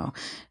fucking know.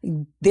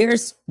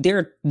 There's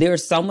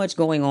so much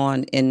going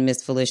on in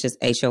Miss Felicia's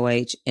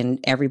HOH, and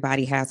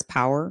everybody has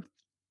power,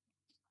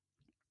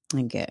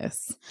 I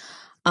guess.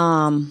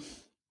 Heisem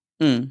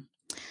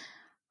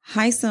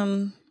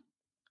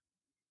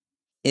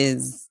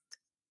is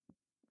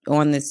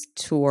on this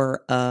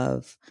tour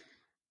of,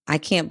 I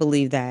can't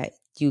believe that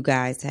you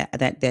guys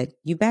that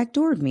you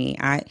backdoored me.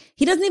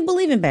 He doesn't even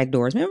believe in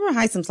backdoors. Remember,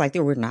 Heisem's like,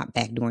 we're not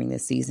backdooring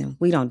this season.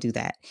 We don't do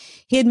that.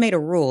 He had made a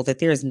rule that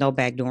there is no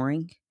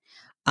backdooring.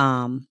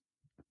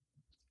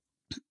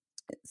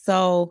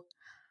 So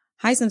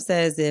Heisem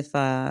says if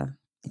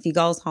he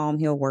goes home,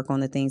 he'll work on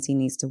the things he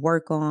needs to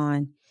work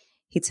on.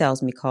 He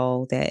tells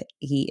Nicole that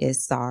he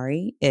is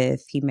sorry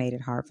if he made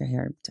it hard for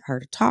her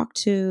to talk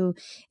to,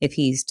 if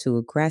he's too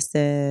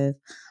aggressive.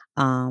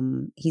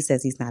 He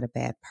says he's not a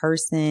bad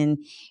person.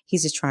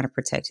 He's just trying to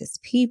protect his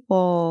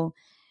people.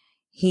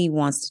 He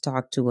wants to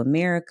talk to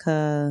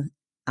America.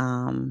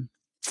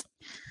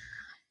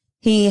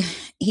 He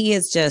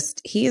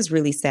is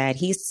really sad.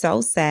 He's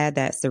so sad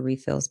that Sari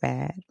feels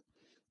bad.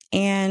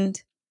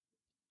 And,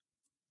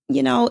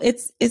 you know,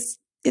 it's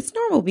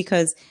normal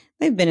because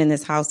they've been in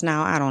this house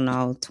now, I don't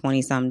know,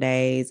 20 some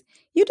days.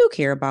 You do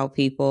care about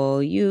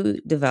people.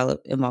 You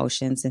develop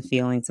emotions and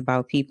feelings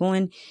about people.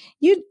 And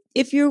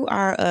if you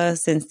are a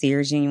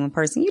sincere, genuine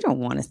person, you don't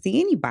want to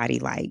see anybody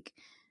like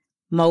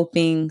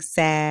moping,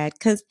 sad,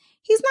 because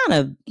he's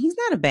not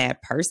a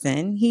bad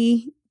person.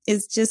 He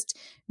is just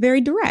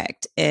very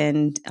direct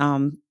and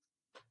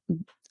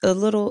a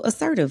little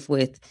assertive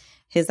with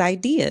his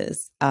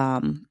ideas.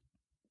 Now,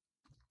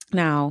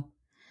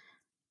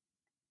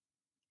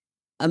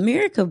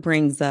 America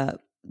brings up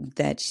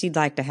that she'd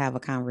like to have a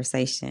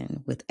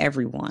conversation with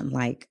everyone,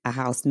 like a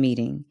house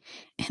meeting.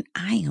 And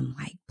I am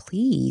like,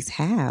 please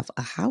have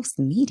a house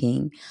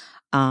meeting.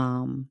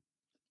 We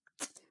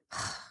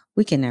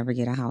can never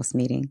get a house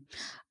meeting.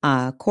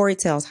 Corey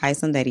tells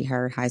Heisem that he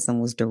heard Heisem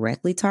was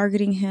directly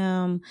targeting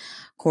him.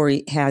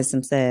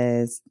 Heisem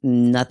says,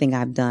 nothing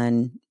I've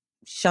done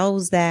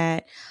shows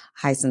that.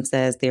 Heisem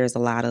says there's a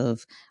lot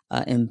of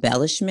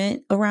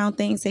embellishment around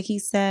things that he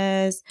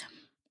says.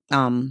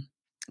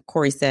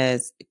 Corey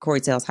tells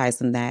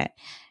Heisem that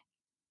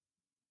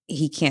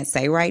he can't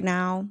say right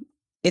now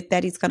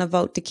that he's going to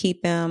vote to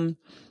keep him.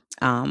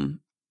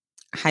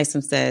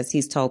 Heisem says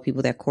he's told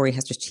people that Corey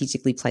has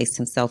strategically placed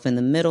himself in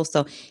the middle.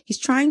 So he's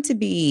trying to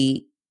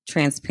be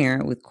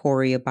transparent with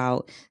Corey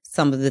about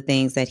some of the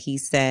things that he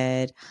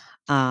said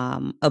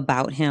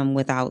about him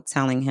without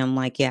telling him,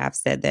 like, yeah, I've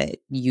said that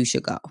you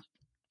should go.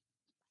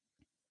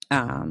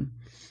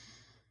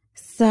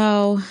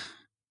 So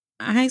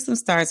Heisem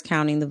starts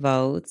counting the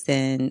votes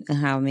and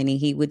how many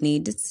he would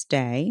need to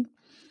stay.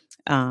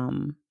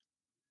 And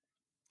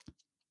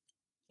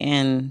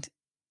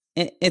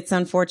it's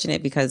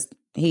unfortunate because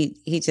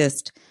he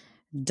just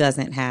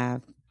doesn't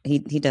have he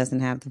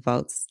doesn't have the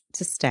votes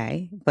to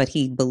stay, but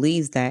he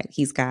believes that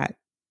he's got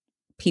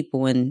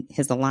people in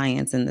his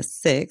alliance in the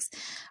 6th.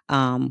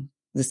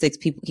 the 6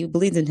 people, he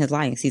believes in his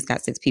alliance. He's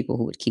got 6 people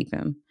who would keep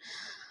him.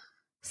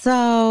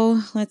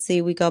 So let's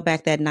see. We go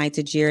back that night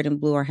to Jared and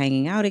Blue are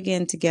hanging out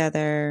again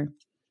together.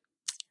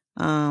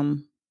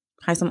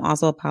 Heisem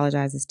also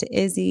apologizes to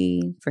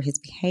Izzy for his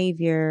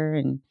behavior.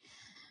 And,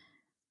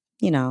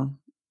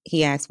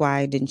 he asks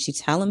why didn't she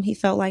tell him he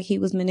felt like he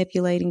was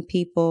manipulating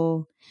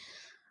people.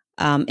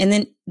 And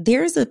then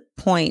there's a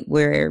point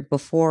where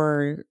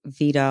before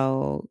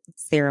veto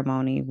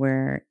ceremony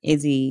where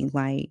Izzy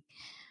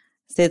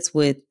sits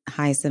with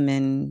Heisem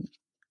and,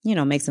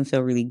 makes him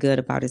feel really good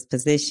about his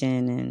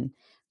position and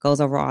goes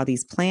over all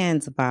these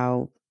plans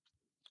about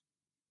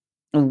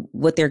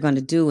what they're going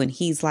to do. And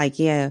he's like,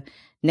 yeah,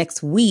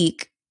 next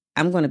week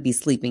I'm going to be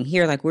sleeping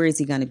here. Like, where is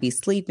he going to be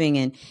sleeping?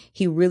 And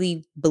he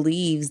really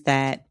believes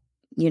that,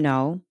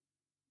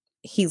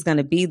 he's going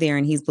to be there,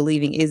 and he's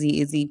believing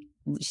Izzy,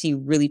 she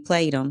really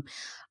played him.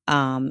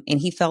 And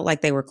he felt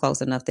like they were close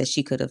enough that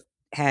she could have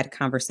had a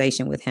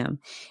conversation with him.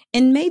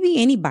 And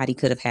maybe anybody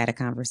could have had a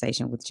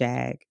conversation with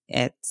Jag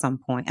at some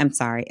point. I'm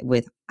sorry,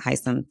 with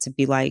Heisem, to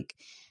be like,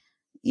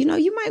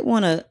 you might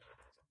want to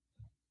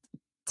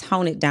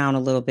tone it down a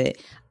little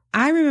bit.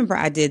 I remember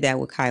I did that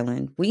with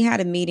Kylan. We had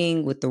a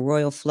meeting with the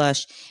Royal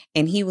Flush,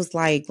 and he was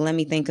like, let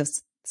me think of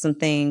some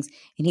things.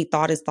 And he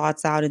thought his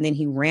thoughts out, and then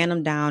he ran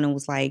them down and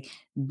was like,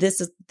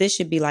 this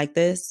should be like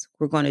this.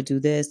 We're going to do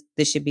this.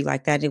 This should be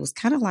like that. It was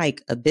kind of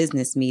like a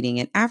business meeting.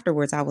 And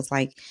afterwards I was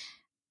like,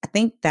 I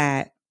think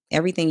that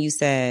everything you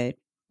said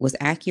was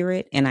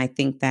accurate. And I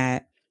think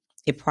that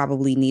it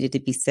probably needed to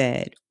be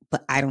said,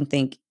 but I don't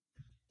think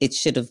it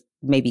should have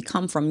maybe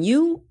come from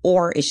you,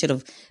 or it should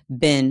have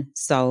been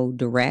so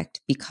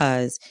direct,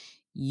 because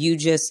you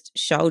just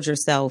showed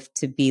yourself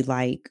to be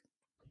like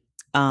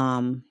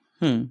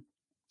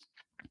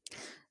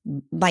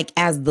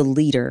as the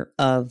leader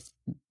of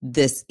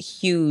this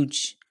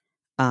huge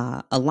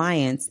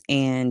alliance,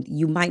 and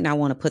you might not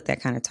want to put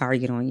that kind of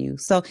target on you.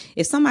 So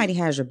if somebody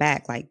has your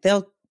back, like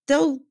they'll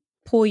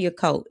pull your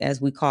coat,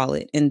 as we call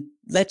it, and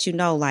let you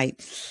know, like,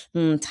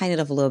 tighten it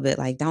up a little bit.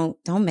 Like, don't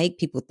make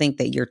people think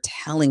that you're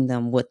telling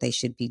them what they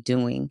should be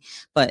doing.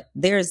 But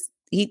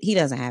he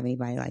doesn't have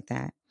anybody like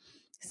that.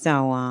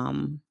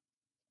 So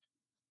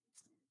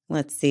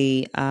let's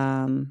see.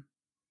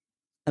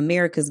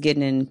 America's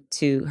getting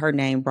into her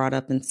name brought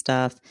up and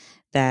stuff,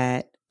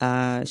 that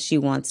she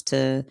wants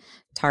to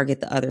target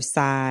the other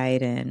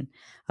side, and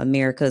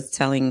America's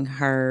telling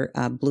her,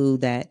 Blue,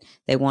 that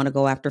they want to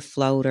go after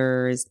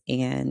floaters,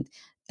 and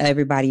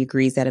everybody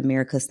agrees that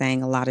America's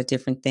saying a lot of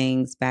different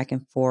things back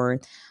and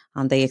forth.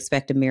 They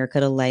expect America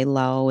to lay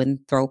low and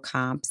throw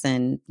comps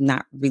and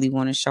not really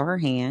want to show her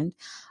hand.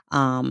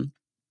 I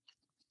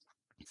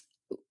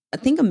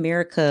think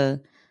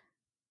America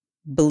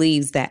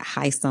believes that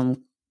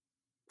Heisem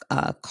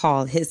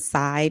called his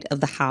side of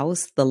the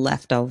house the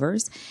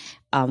leftovers,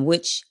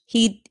 which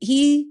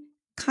he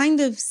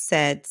kind of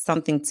said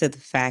something to the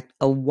fact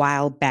a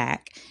while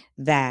back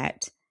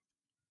that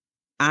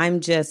I'm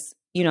just,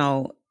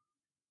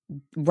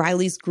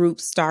 Riley's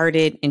group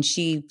started and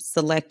she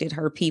selected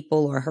her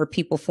people, or her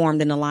people formed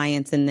an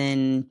alliance, and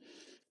then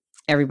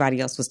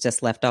everybody else was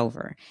just left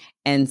over.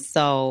 And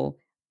so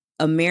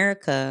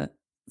America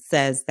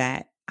says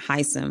that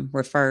Heisem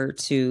referred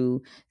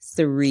to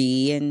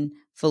Sari and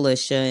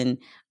Felicia and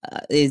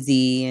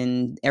Izzy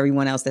and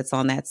everyone else that's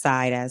on that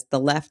side as the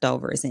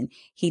leftovers. And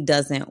he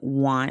doesn't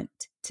want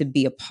to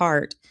be a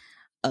part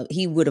of,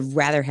 he would have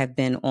rather have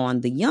been on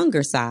the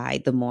younger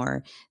side, the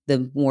more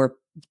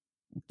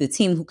the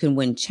team who can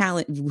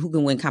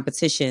win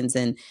competitions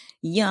and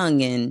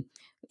young, and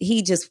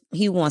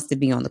he wants to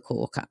be on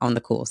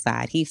the cool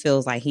side. He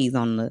feels like he's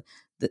on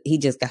he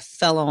just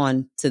fell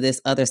on to this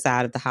other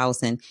side of the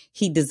house, and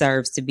he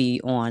deserves to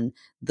be on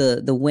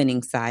the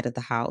winning side of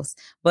the house.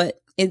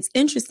 But it's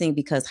interesting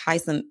because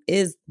Heisem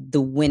is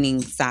the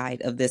winning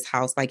side of this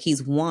house. Like,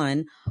 he's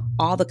won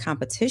all the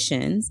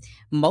competitions,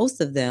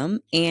 most of them,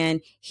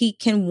 and he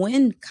can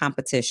win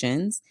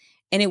competitions.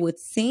 And it would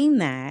seem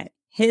that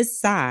his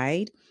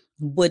side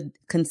would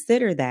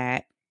consider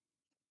that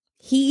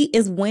he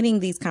is winning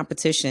these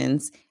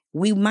competitions.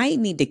 We might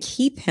need to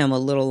keep him a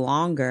little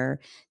longer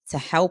to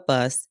help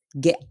us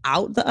get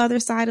out the other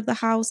side of the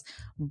house.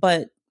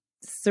 But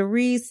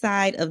Sari's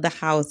side of the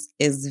house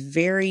is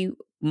very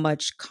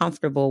much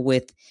comfortable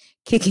with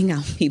kicking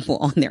out people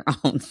on their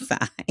own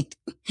side.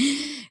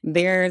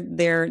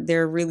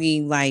 They're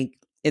really like,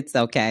 it's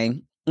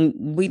okay.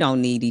 We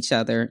don't need each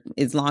other.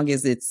 As long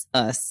as it's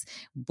us,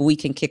 we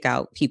can kick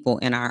out people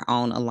in our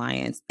own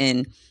alliance.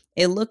 And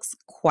it looks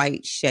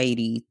quite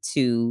shady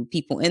to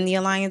people in the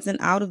alliance and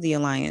out of the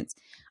alliance.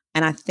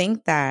 And I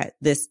think that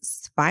this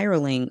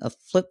spiraling of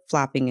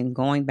flip-flopping and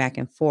going back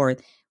and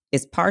forth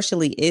is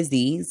partially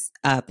Izzy's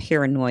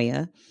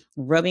paranoia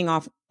rubbing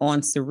off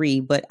on Sari.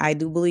 But I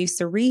do believe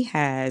Sari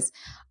has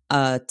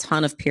a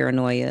ton of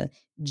paranoia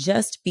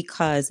just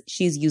because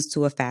she's used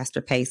to a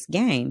faster paced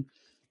game.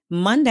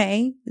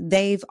 Monday,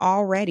 they've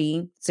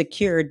already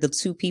secured the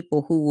 2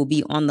 people who will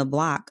be on the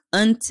block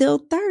until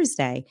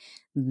Thursday.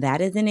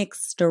 That is an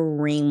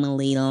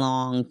extremely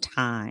long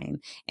time.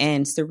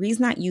 And Cerie's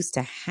not used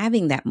to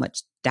having that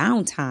much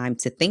downtime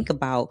to think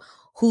about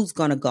who's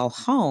going to go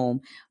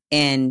home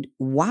and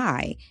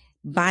why.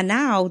 By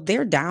now,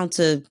 they're down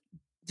to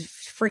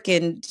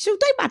freaking shoot.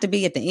 They about to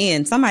be at the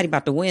end. Somebody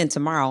about to win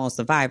tomorrow on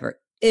Survivor.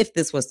 If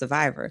this was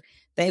Survivor,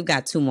 they've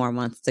got 2 more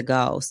months to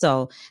go.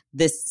 So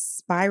this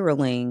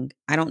spiraling,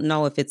 I don't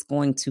know if it's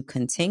going to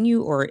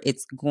continue or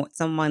it's going.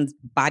 Someone's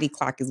body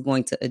clock is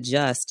going to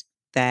adjust.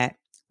 That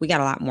we got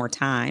a lot more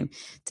time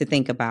to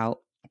think about.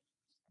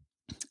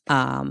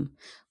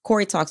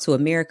 Corey talks to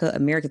America.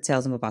 America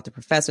tells him about the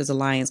Professors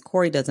Alliance.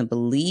 Corey doesn't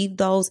believe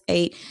those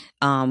 8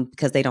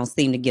 because they don't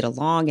seem to get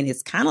along. And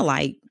it's kind of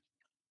like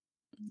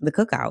the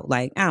cookout.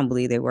 Like, I don't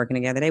believe they're working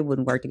together. They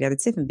wouldn't work together.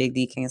 Tiff and Big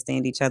D can't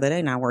stand each other.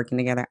 They're not working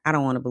together. I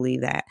don't want to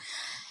believe that.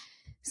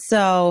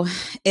 So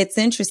it's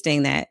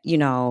interesting that, you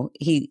know,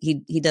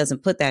 he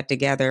doesn't put that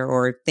together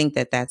or think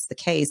that that's the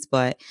case,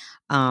 but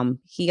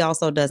he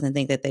also doesn't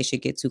think that they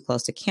should get too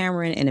close to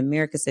Cameron. And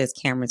America says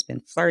Cameron's been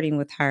flirting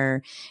with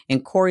her,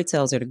 and Corey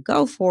tells her to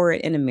go for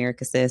it. And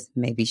America says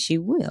maybe she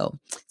will.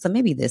 So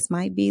maybe this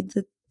might be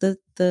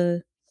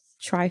the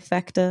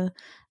trifecta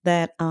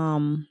that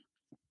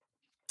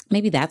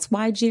maybe that's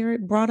why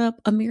Jared brought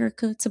up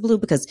America to Blue,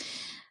 because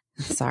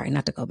sorry,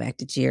 not to go back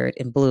to Jared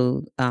and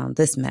Blue,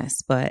 this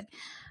mess, but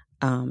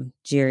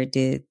Jared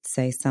did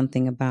say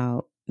something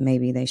about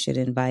maybe they should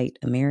invite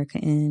America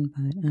in,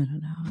 but I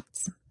don't know.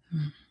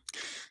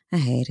 I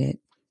hate it.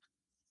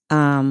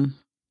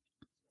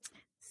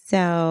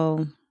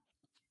 So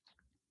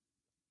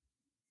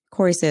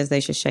Corey says they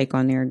should shake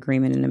on their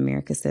agreement, and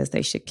America says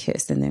they should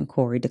kiss, and then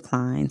Corey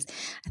declines.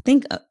 I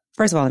think,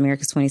 first of all,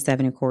 America's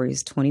 27 and Corey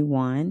is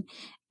 21.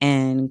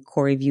 And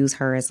Corey views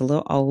her as a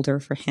little older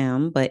for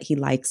him, but he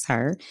likes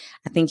her.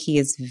 I think he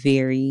is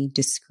very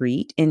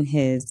discreet in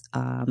his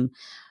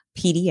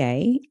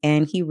PDA,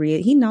 and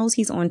he knows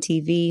he's on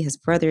TV. His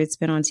brother has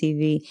been on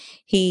TV.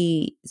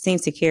 He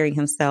seems to carry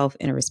himself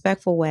in a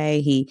respectful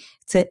way.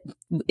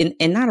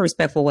 In not a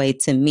respectful way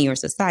to me or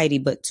society,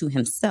 but to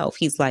himself.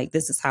 He's like,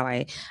 this is how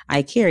I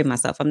carry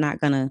myself. I'm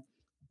not gonna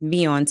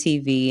be on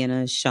TV in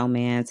a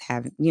showman's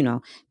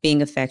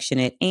being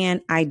affectionate.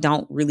 And I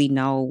don't really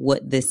know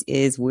what this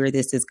is, where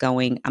this is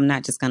going. I'm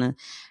not just going to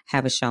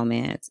have a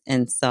showman's.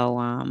 And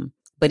so,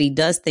 but he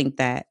does think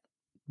that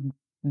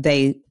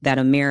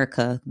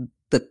America,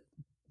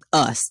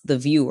 the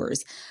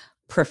viewers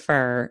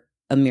prefer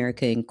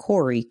America and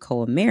Corey,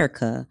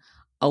 co-America,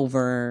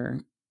 over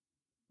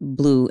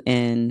Blue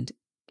and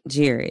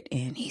Jared.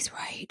 And he's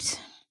right.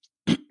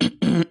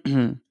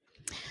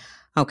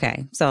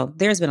 Okay, so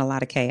there's been a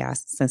lot of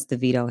chaos since the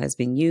veto has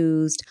been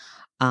used.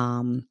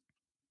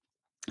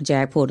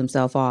 Jared pulled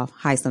himself off.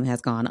 Heisem has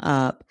gone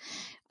up.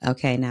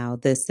 Okay, now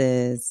this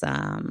is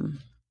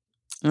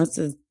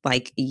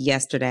like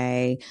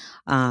yesterday.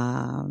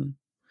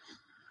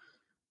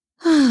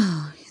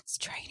 It's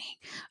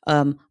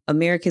training.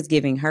 America's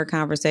giving her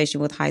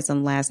conversation with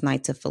Heisem last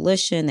night to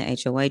Felicia in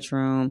the HOH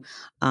room.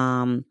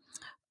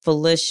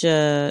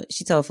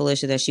 She told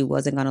Felicia that she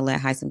wasn't going to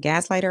let Heisem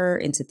gaslight her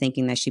into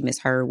thinking that she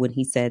misheard when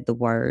he said the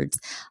words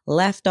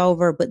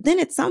leftover. But then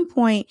at some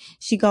point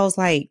she goes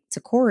like to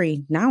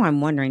Corey, now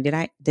I'm wondering,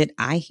 did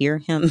I hear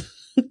him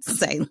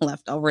say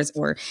leftovers,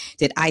 or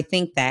did I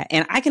think that?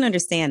 And I can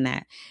understand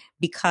that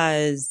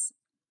because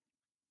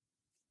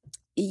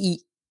you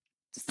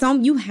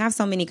have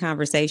so many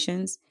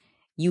conversations,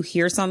 you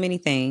hear so many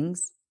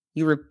things.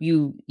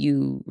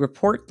 You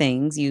report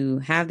things, you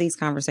have these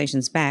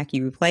conversations back,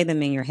 you replay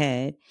them in your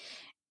head.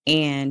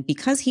 And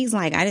because he's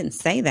like, I didn't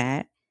say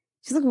that.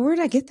 She's like, well, where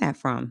did I get that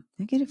from?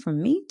 Did I get it from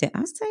me? Did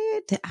I say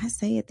it? Did I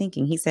say it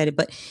thinking he said it?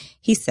 But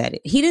he said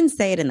it. He didn't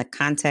say it in the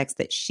context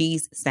that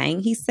she's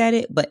saying he said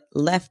it, but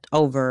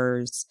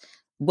what's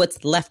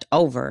left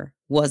over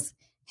was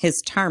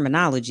his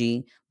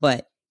terminology,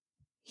 but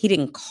he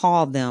didn't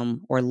call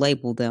them or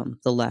label them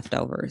the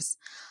leftovers.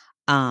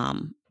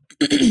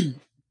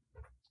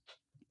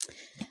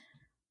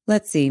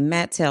 Let's see.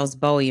 Matt tells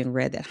Bowie and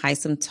Red that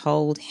Heisem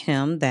told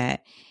him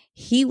that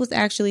he was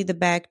actually the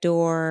back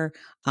door.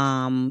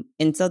 And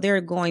so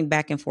they're going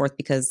back and forth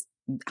because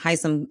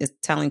Heisem is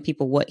telling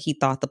people what he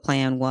thought the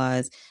plan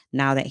was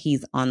now that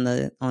he's on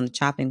the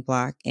chopping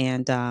block.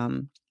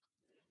 And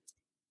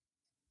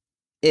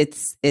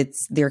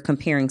they're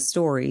comparing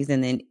stories.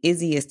 And then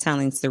Izzy is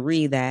telling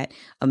Cirie that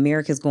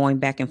America's going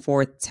back and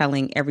forth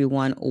telling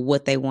everyone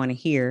what they want to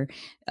hear.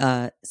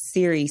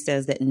 Cirie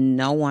says that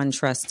no one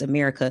trusts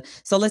America.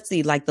 So let's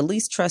see, like the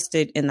least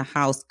trusted in the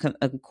house,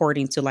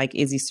 according to like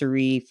Izzy,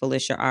 Cirie,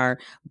 Felicia, are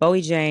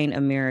Bowie, Jane,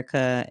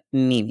 America,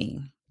 Mimi.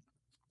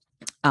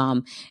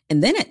 And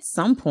then at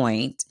some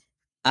point,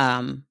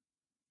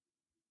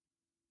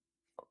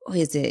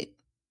 is it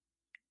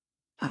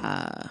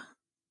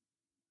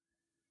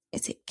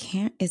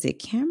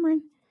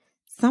Cameron?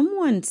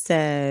 Someone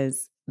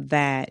says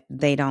that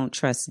they don't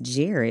trust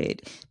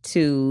Jared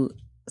to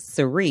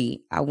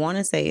Cirie. I want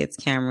to say it's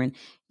Cameron,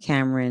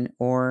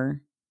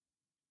 or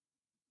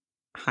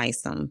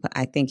Heisem, but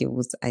I think it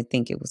was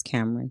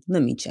Cameron.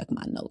 Let me check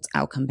my notes.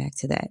 I'll come back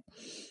to that.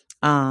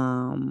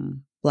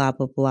 Blah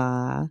blah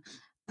blah.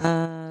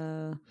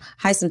 Uh,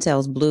 Heisem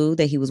tells Blue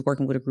that he was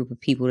working with a group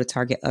of people to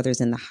target others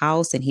in the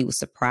house, and he was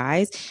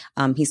surprised.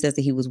 He says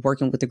that he was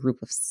working with a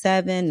group of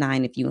 7,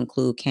 9 if you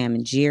include Cam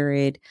and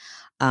Jared.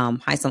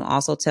 Heisem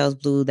also tells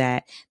Blue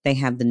that they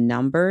have the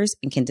numbers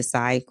and can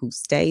decide who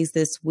stays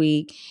this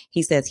week.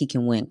 He says he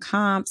can win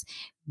comps.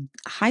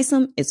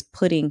 Heisem is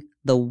putting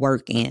the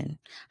work in.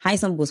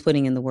 Heisem was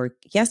putting in the work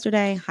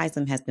yesterday.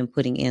 Heisem has been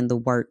putting in the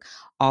work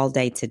all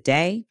day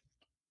today.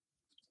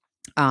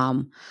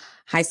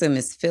 Heisem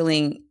is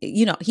feeling,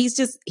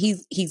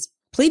 he's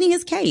pleading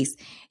his case.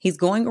 He's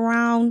going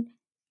around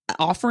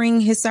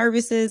offering his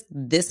services.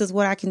 This is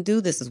what I can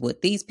do. This is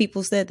what these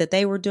people said that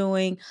they were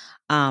doing.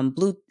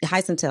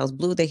 Heisem tells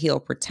Blue that he'll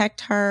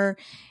protect her.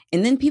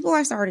 And then people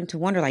are starting to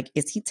wonder, like,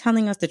 is he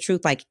telling us the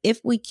truth? Like,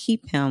 if we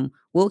keep him,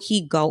 will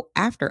he go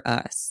after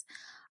us?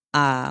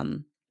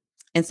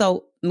 And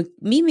so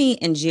Mimi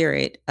and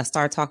Jared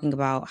start talking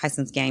about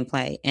Heisem's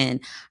gameplay and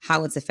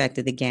how it's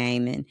affected the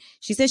game. And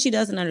she says she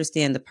doesn't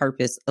understand the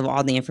purpose of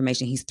all the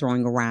information he's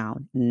throwing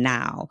around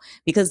now,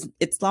 because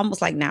it's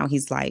almost like now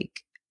he's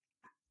like,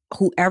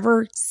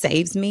 whoever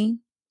saves me,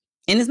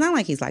 and it's not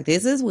like he's like,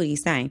 this is what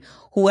he's saying.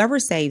 Whoever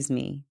saves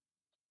me,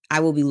 I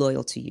will be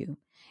loyal to you.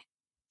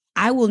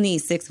 I will need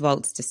 6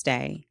 votes to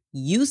stay.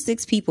 You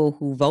 6 people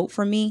who vote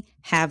for me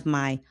have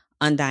my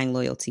undying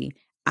loyalty.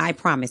 I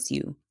promise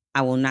you,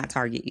 I will not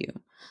target you.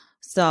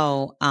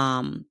 So,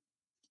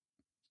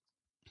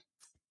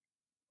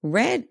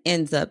 Red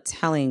ends up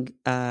telling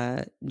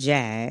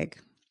Jag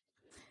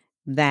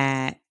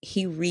that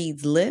he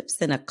reads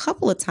lips, and a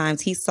couple of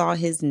times he saw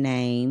his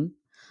name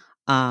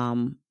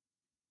come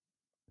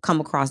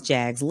across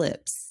Jag's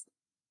lips,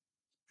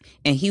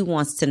 and he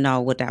wants to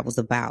know what that was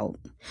about.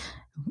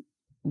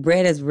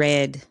 Red has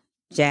read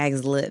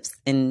Jag's lips,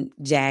 and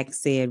Jag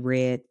said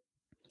Red,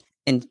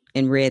 and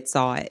Red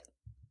saw it.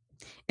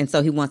 And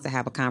so he wants to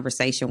have a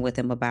conversation with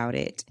him about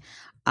it.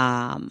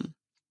 And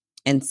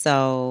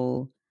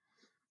so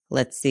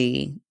let's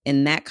see.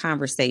 In that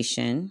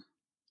conversation,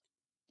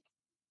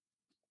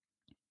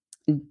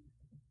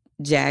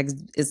 Jag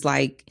is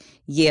like,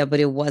 yeah, but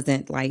it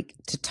wasn't like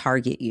to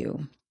target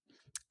you.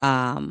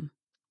 Oh,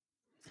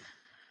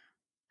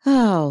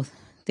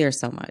 there's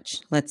so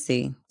much. Let's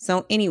see.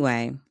 So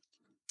anyway,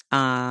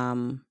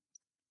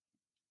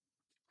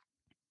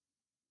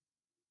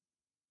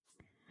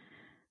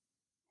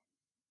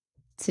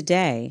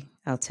 today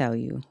I'll tell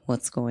you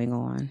what's going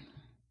on.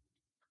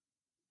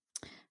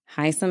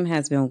 Heisem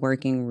has been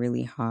working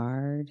really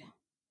hard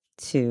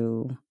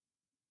to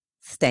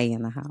stay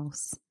in the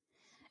house.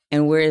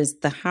 And whereas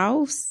the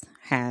house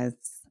has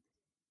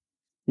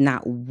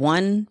not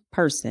one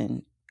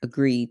person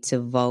agreed to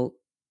vote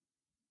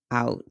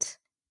out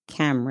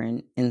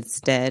Cameron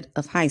instead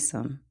of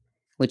Heisem,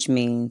 which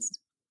means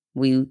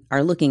we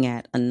are looking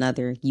at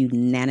another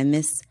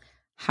unanimous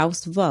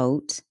house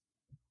vote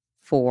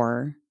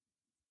for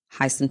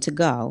Heisem to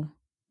go.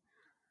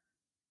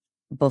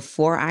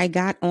 Before I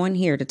got on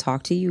here to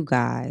talk to you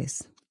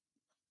guys,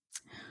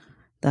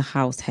 the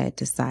house had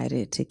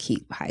decided to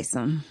keep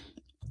Heisem.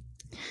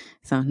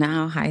 So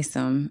now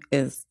Heisem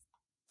is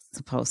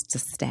supposed to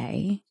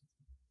stay,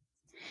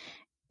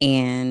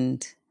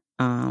 and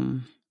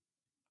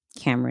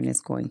Cameron is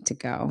going to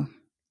go,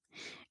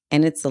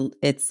 and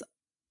it's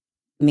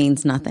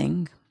means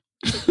nothing.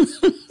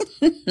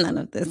 None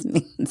of this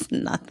means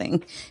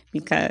nothing,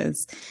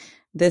 because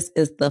this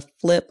is the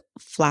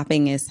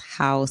flip-floppingest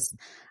house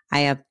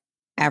I have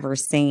ever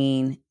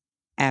seen,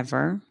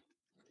 ever.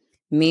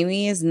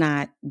 Mimi is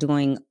not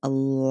doing a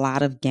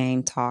lot of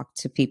game talk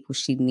to people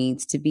she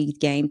needs to be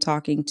game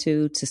talking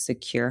to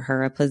secure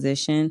her a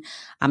position.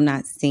 I'm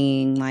not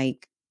seeing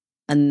like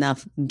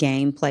enough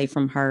gameplay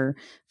from her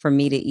for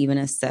me to even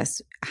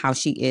assess how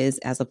she is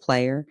as a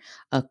player.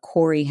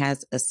 Corey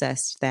has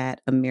assessed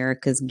that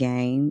America's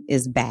game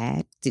is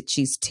bad, that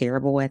she's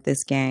terrible at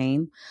this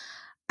game.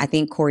 I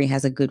think Corey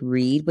has a good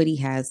read, but he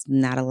has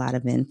not a lot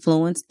of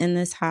influence in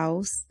this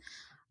house.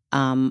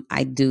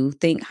 I do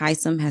think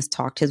Heisem has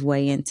talked his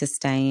way into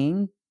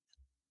staying,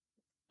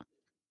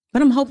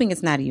 but I'm hoping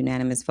it's not a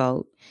unanimous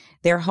vote.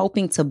 They're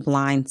hoping to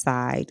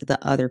blindside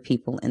the other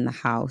people in the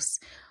house,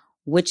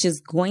 which is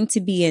going to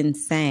be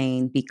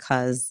insane,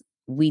 because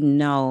we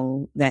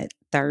know that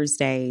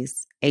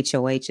Thursday's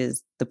HOH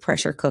is the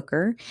pressure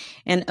cooker.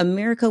 And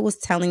America was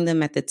telling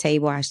them at the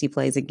table how she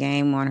plays a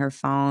game on her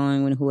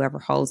phone, when whoever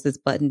holds this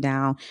button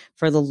down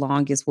for the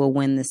longest will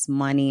win this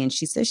money. And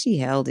she says she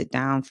held it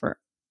down for,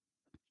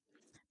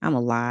 I'm a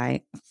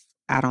lie,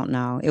 I don't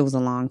know. It was a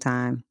long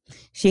time.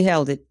 She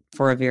held it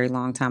for a very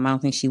long time. I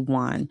don't think she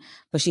won,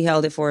 but she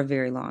held it for a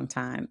very long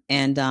time.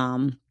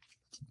 And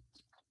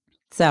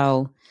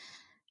so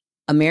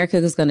America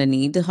is going to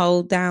need to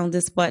hold down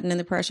this button in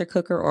the pressure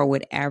cooker, or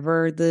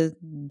whatever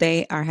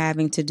they are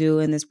having to do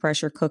in this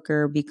pressure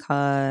cooker,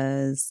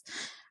 because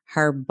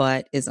her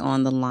butt is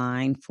on the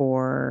line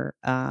for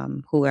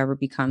whoever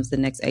becomes the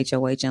next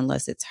HOH,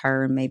 unless it's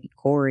her and maybe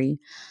Corey.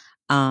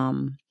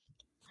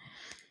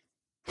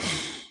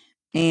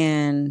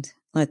 And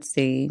let's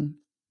see.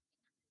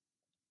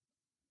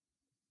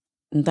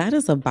 That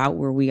is about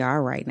where we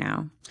are right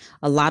now.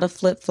 A lot of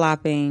flip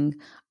flopping,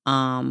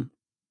 some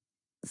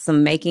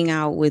making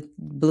out with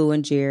Blue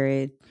and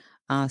Jared,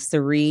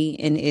 Sari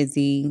and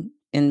Izzy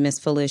and Miss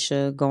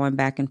Felicia going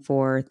back and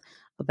forth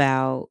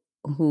about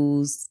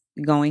who's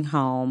going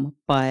home.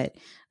 But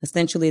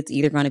essentially, it's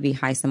either going to be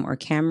Heisem or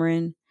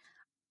Cameron.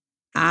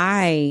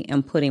 I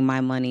am putting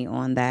my money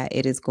on that.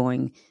 It is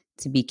going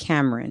to be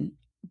Cameron.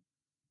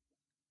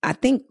 I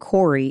think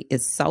Corey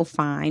is so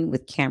fine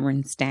with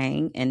Cameron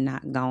staying and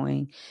not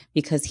going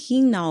because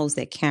he knows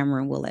that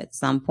Cameron will at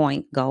some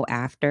point go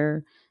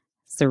after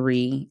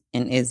Sari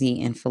and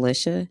Izzy and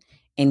Felicia,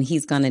 and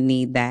he's going to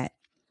need that.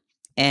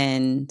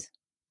 And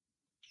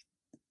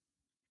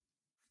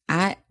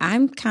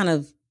I'm kind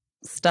of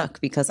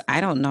stuck because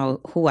I don't know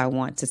who I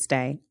want to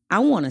stay. I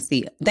want to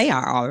see, they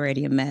are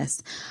already a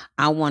mess.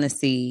 I want to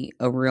see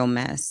a real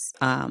mess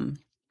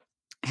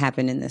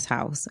happen in this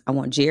house. I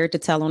want Jared to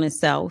tell on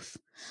himself.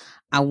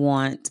 I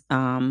want,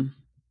 I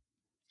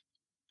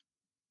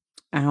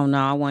don't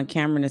know. I want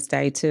Cameron to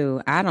stay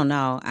too. I don't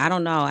know.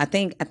 I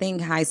think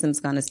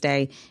Heisem's going to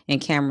stay and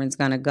Cameron's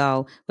going to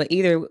go. But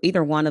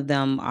either one of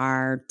them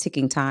are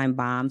ticking time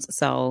bombs.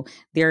 So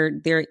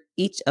they're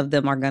each of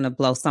them are going to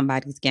blow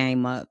somebody's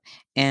game up.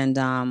 And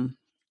I'm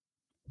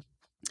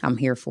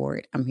here for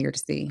it. I'm here to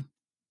see.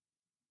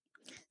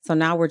 So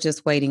now we're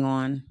just waiting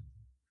on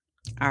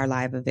our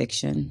live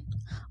eviction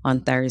on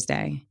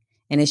Thursday,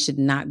 and it should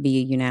not be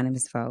a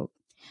unanimous vote.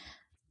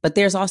 But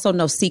there's also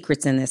no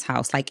secrets in this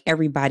house. Like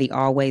everybody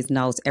always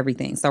knows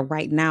everything. So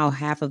right now,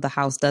 half of the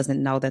house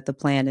doesn't know that the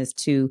plan is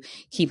to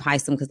keep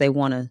Heisem because they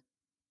want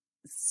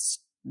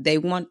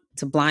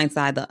to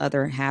blindside the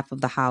other half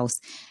of the house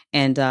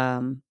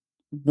and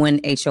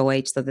win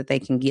HOH so that they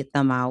can get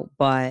them out.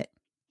 But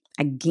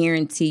I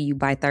guarantee you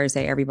by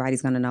Thursday,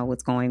 everybody's going to know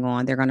what's going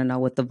on. They're going to know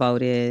what the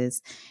vote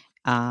is.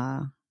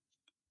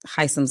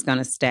 Heisem's going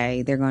to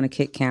stay. They're going to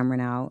kick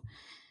Cameron out.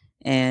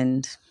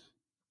 And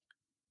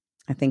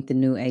I think the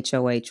new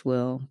HOH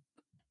will.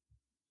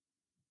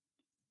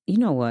 You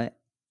know what?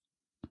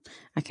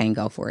 I can't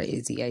go for an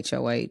Izzy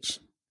HOH.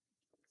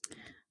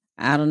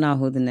 I don't know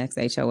who the next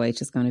HOH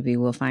is going to be.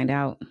 We'll find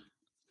out.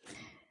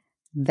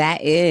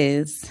 That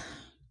is,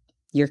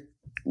 you're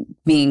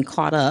being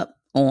caught up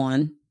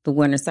on the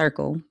Winners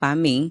Circle by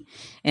me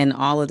and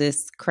all of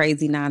this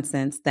crazy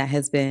nonsense that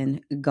has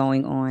been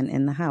going on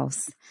in the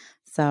house.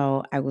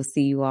 So I will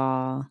see you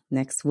all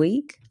next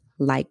week.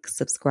 Like,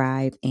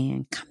 subscribe,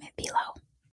 and comment below.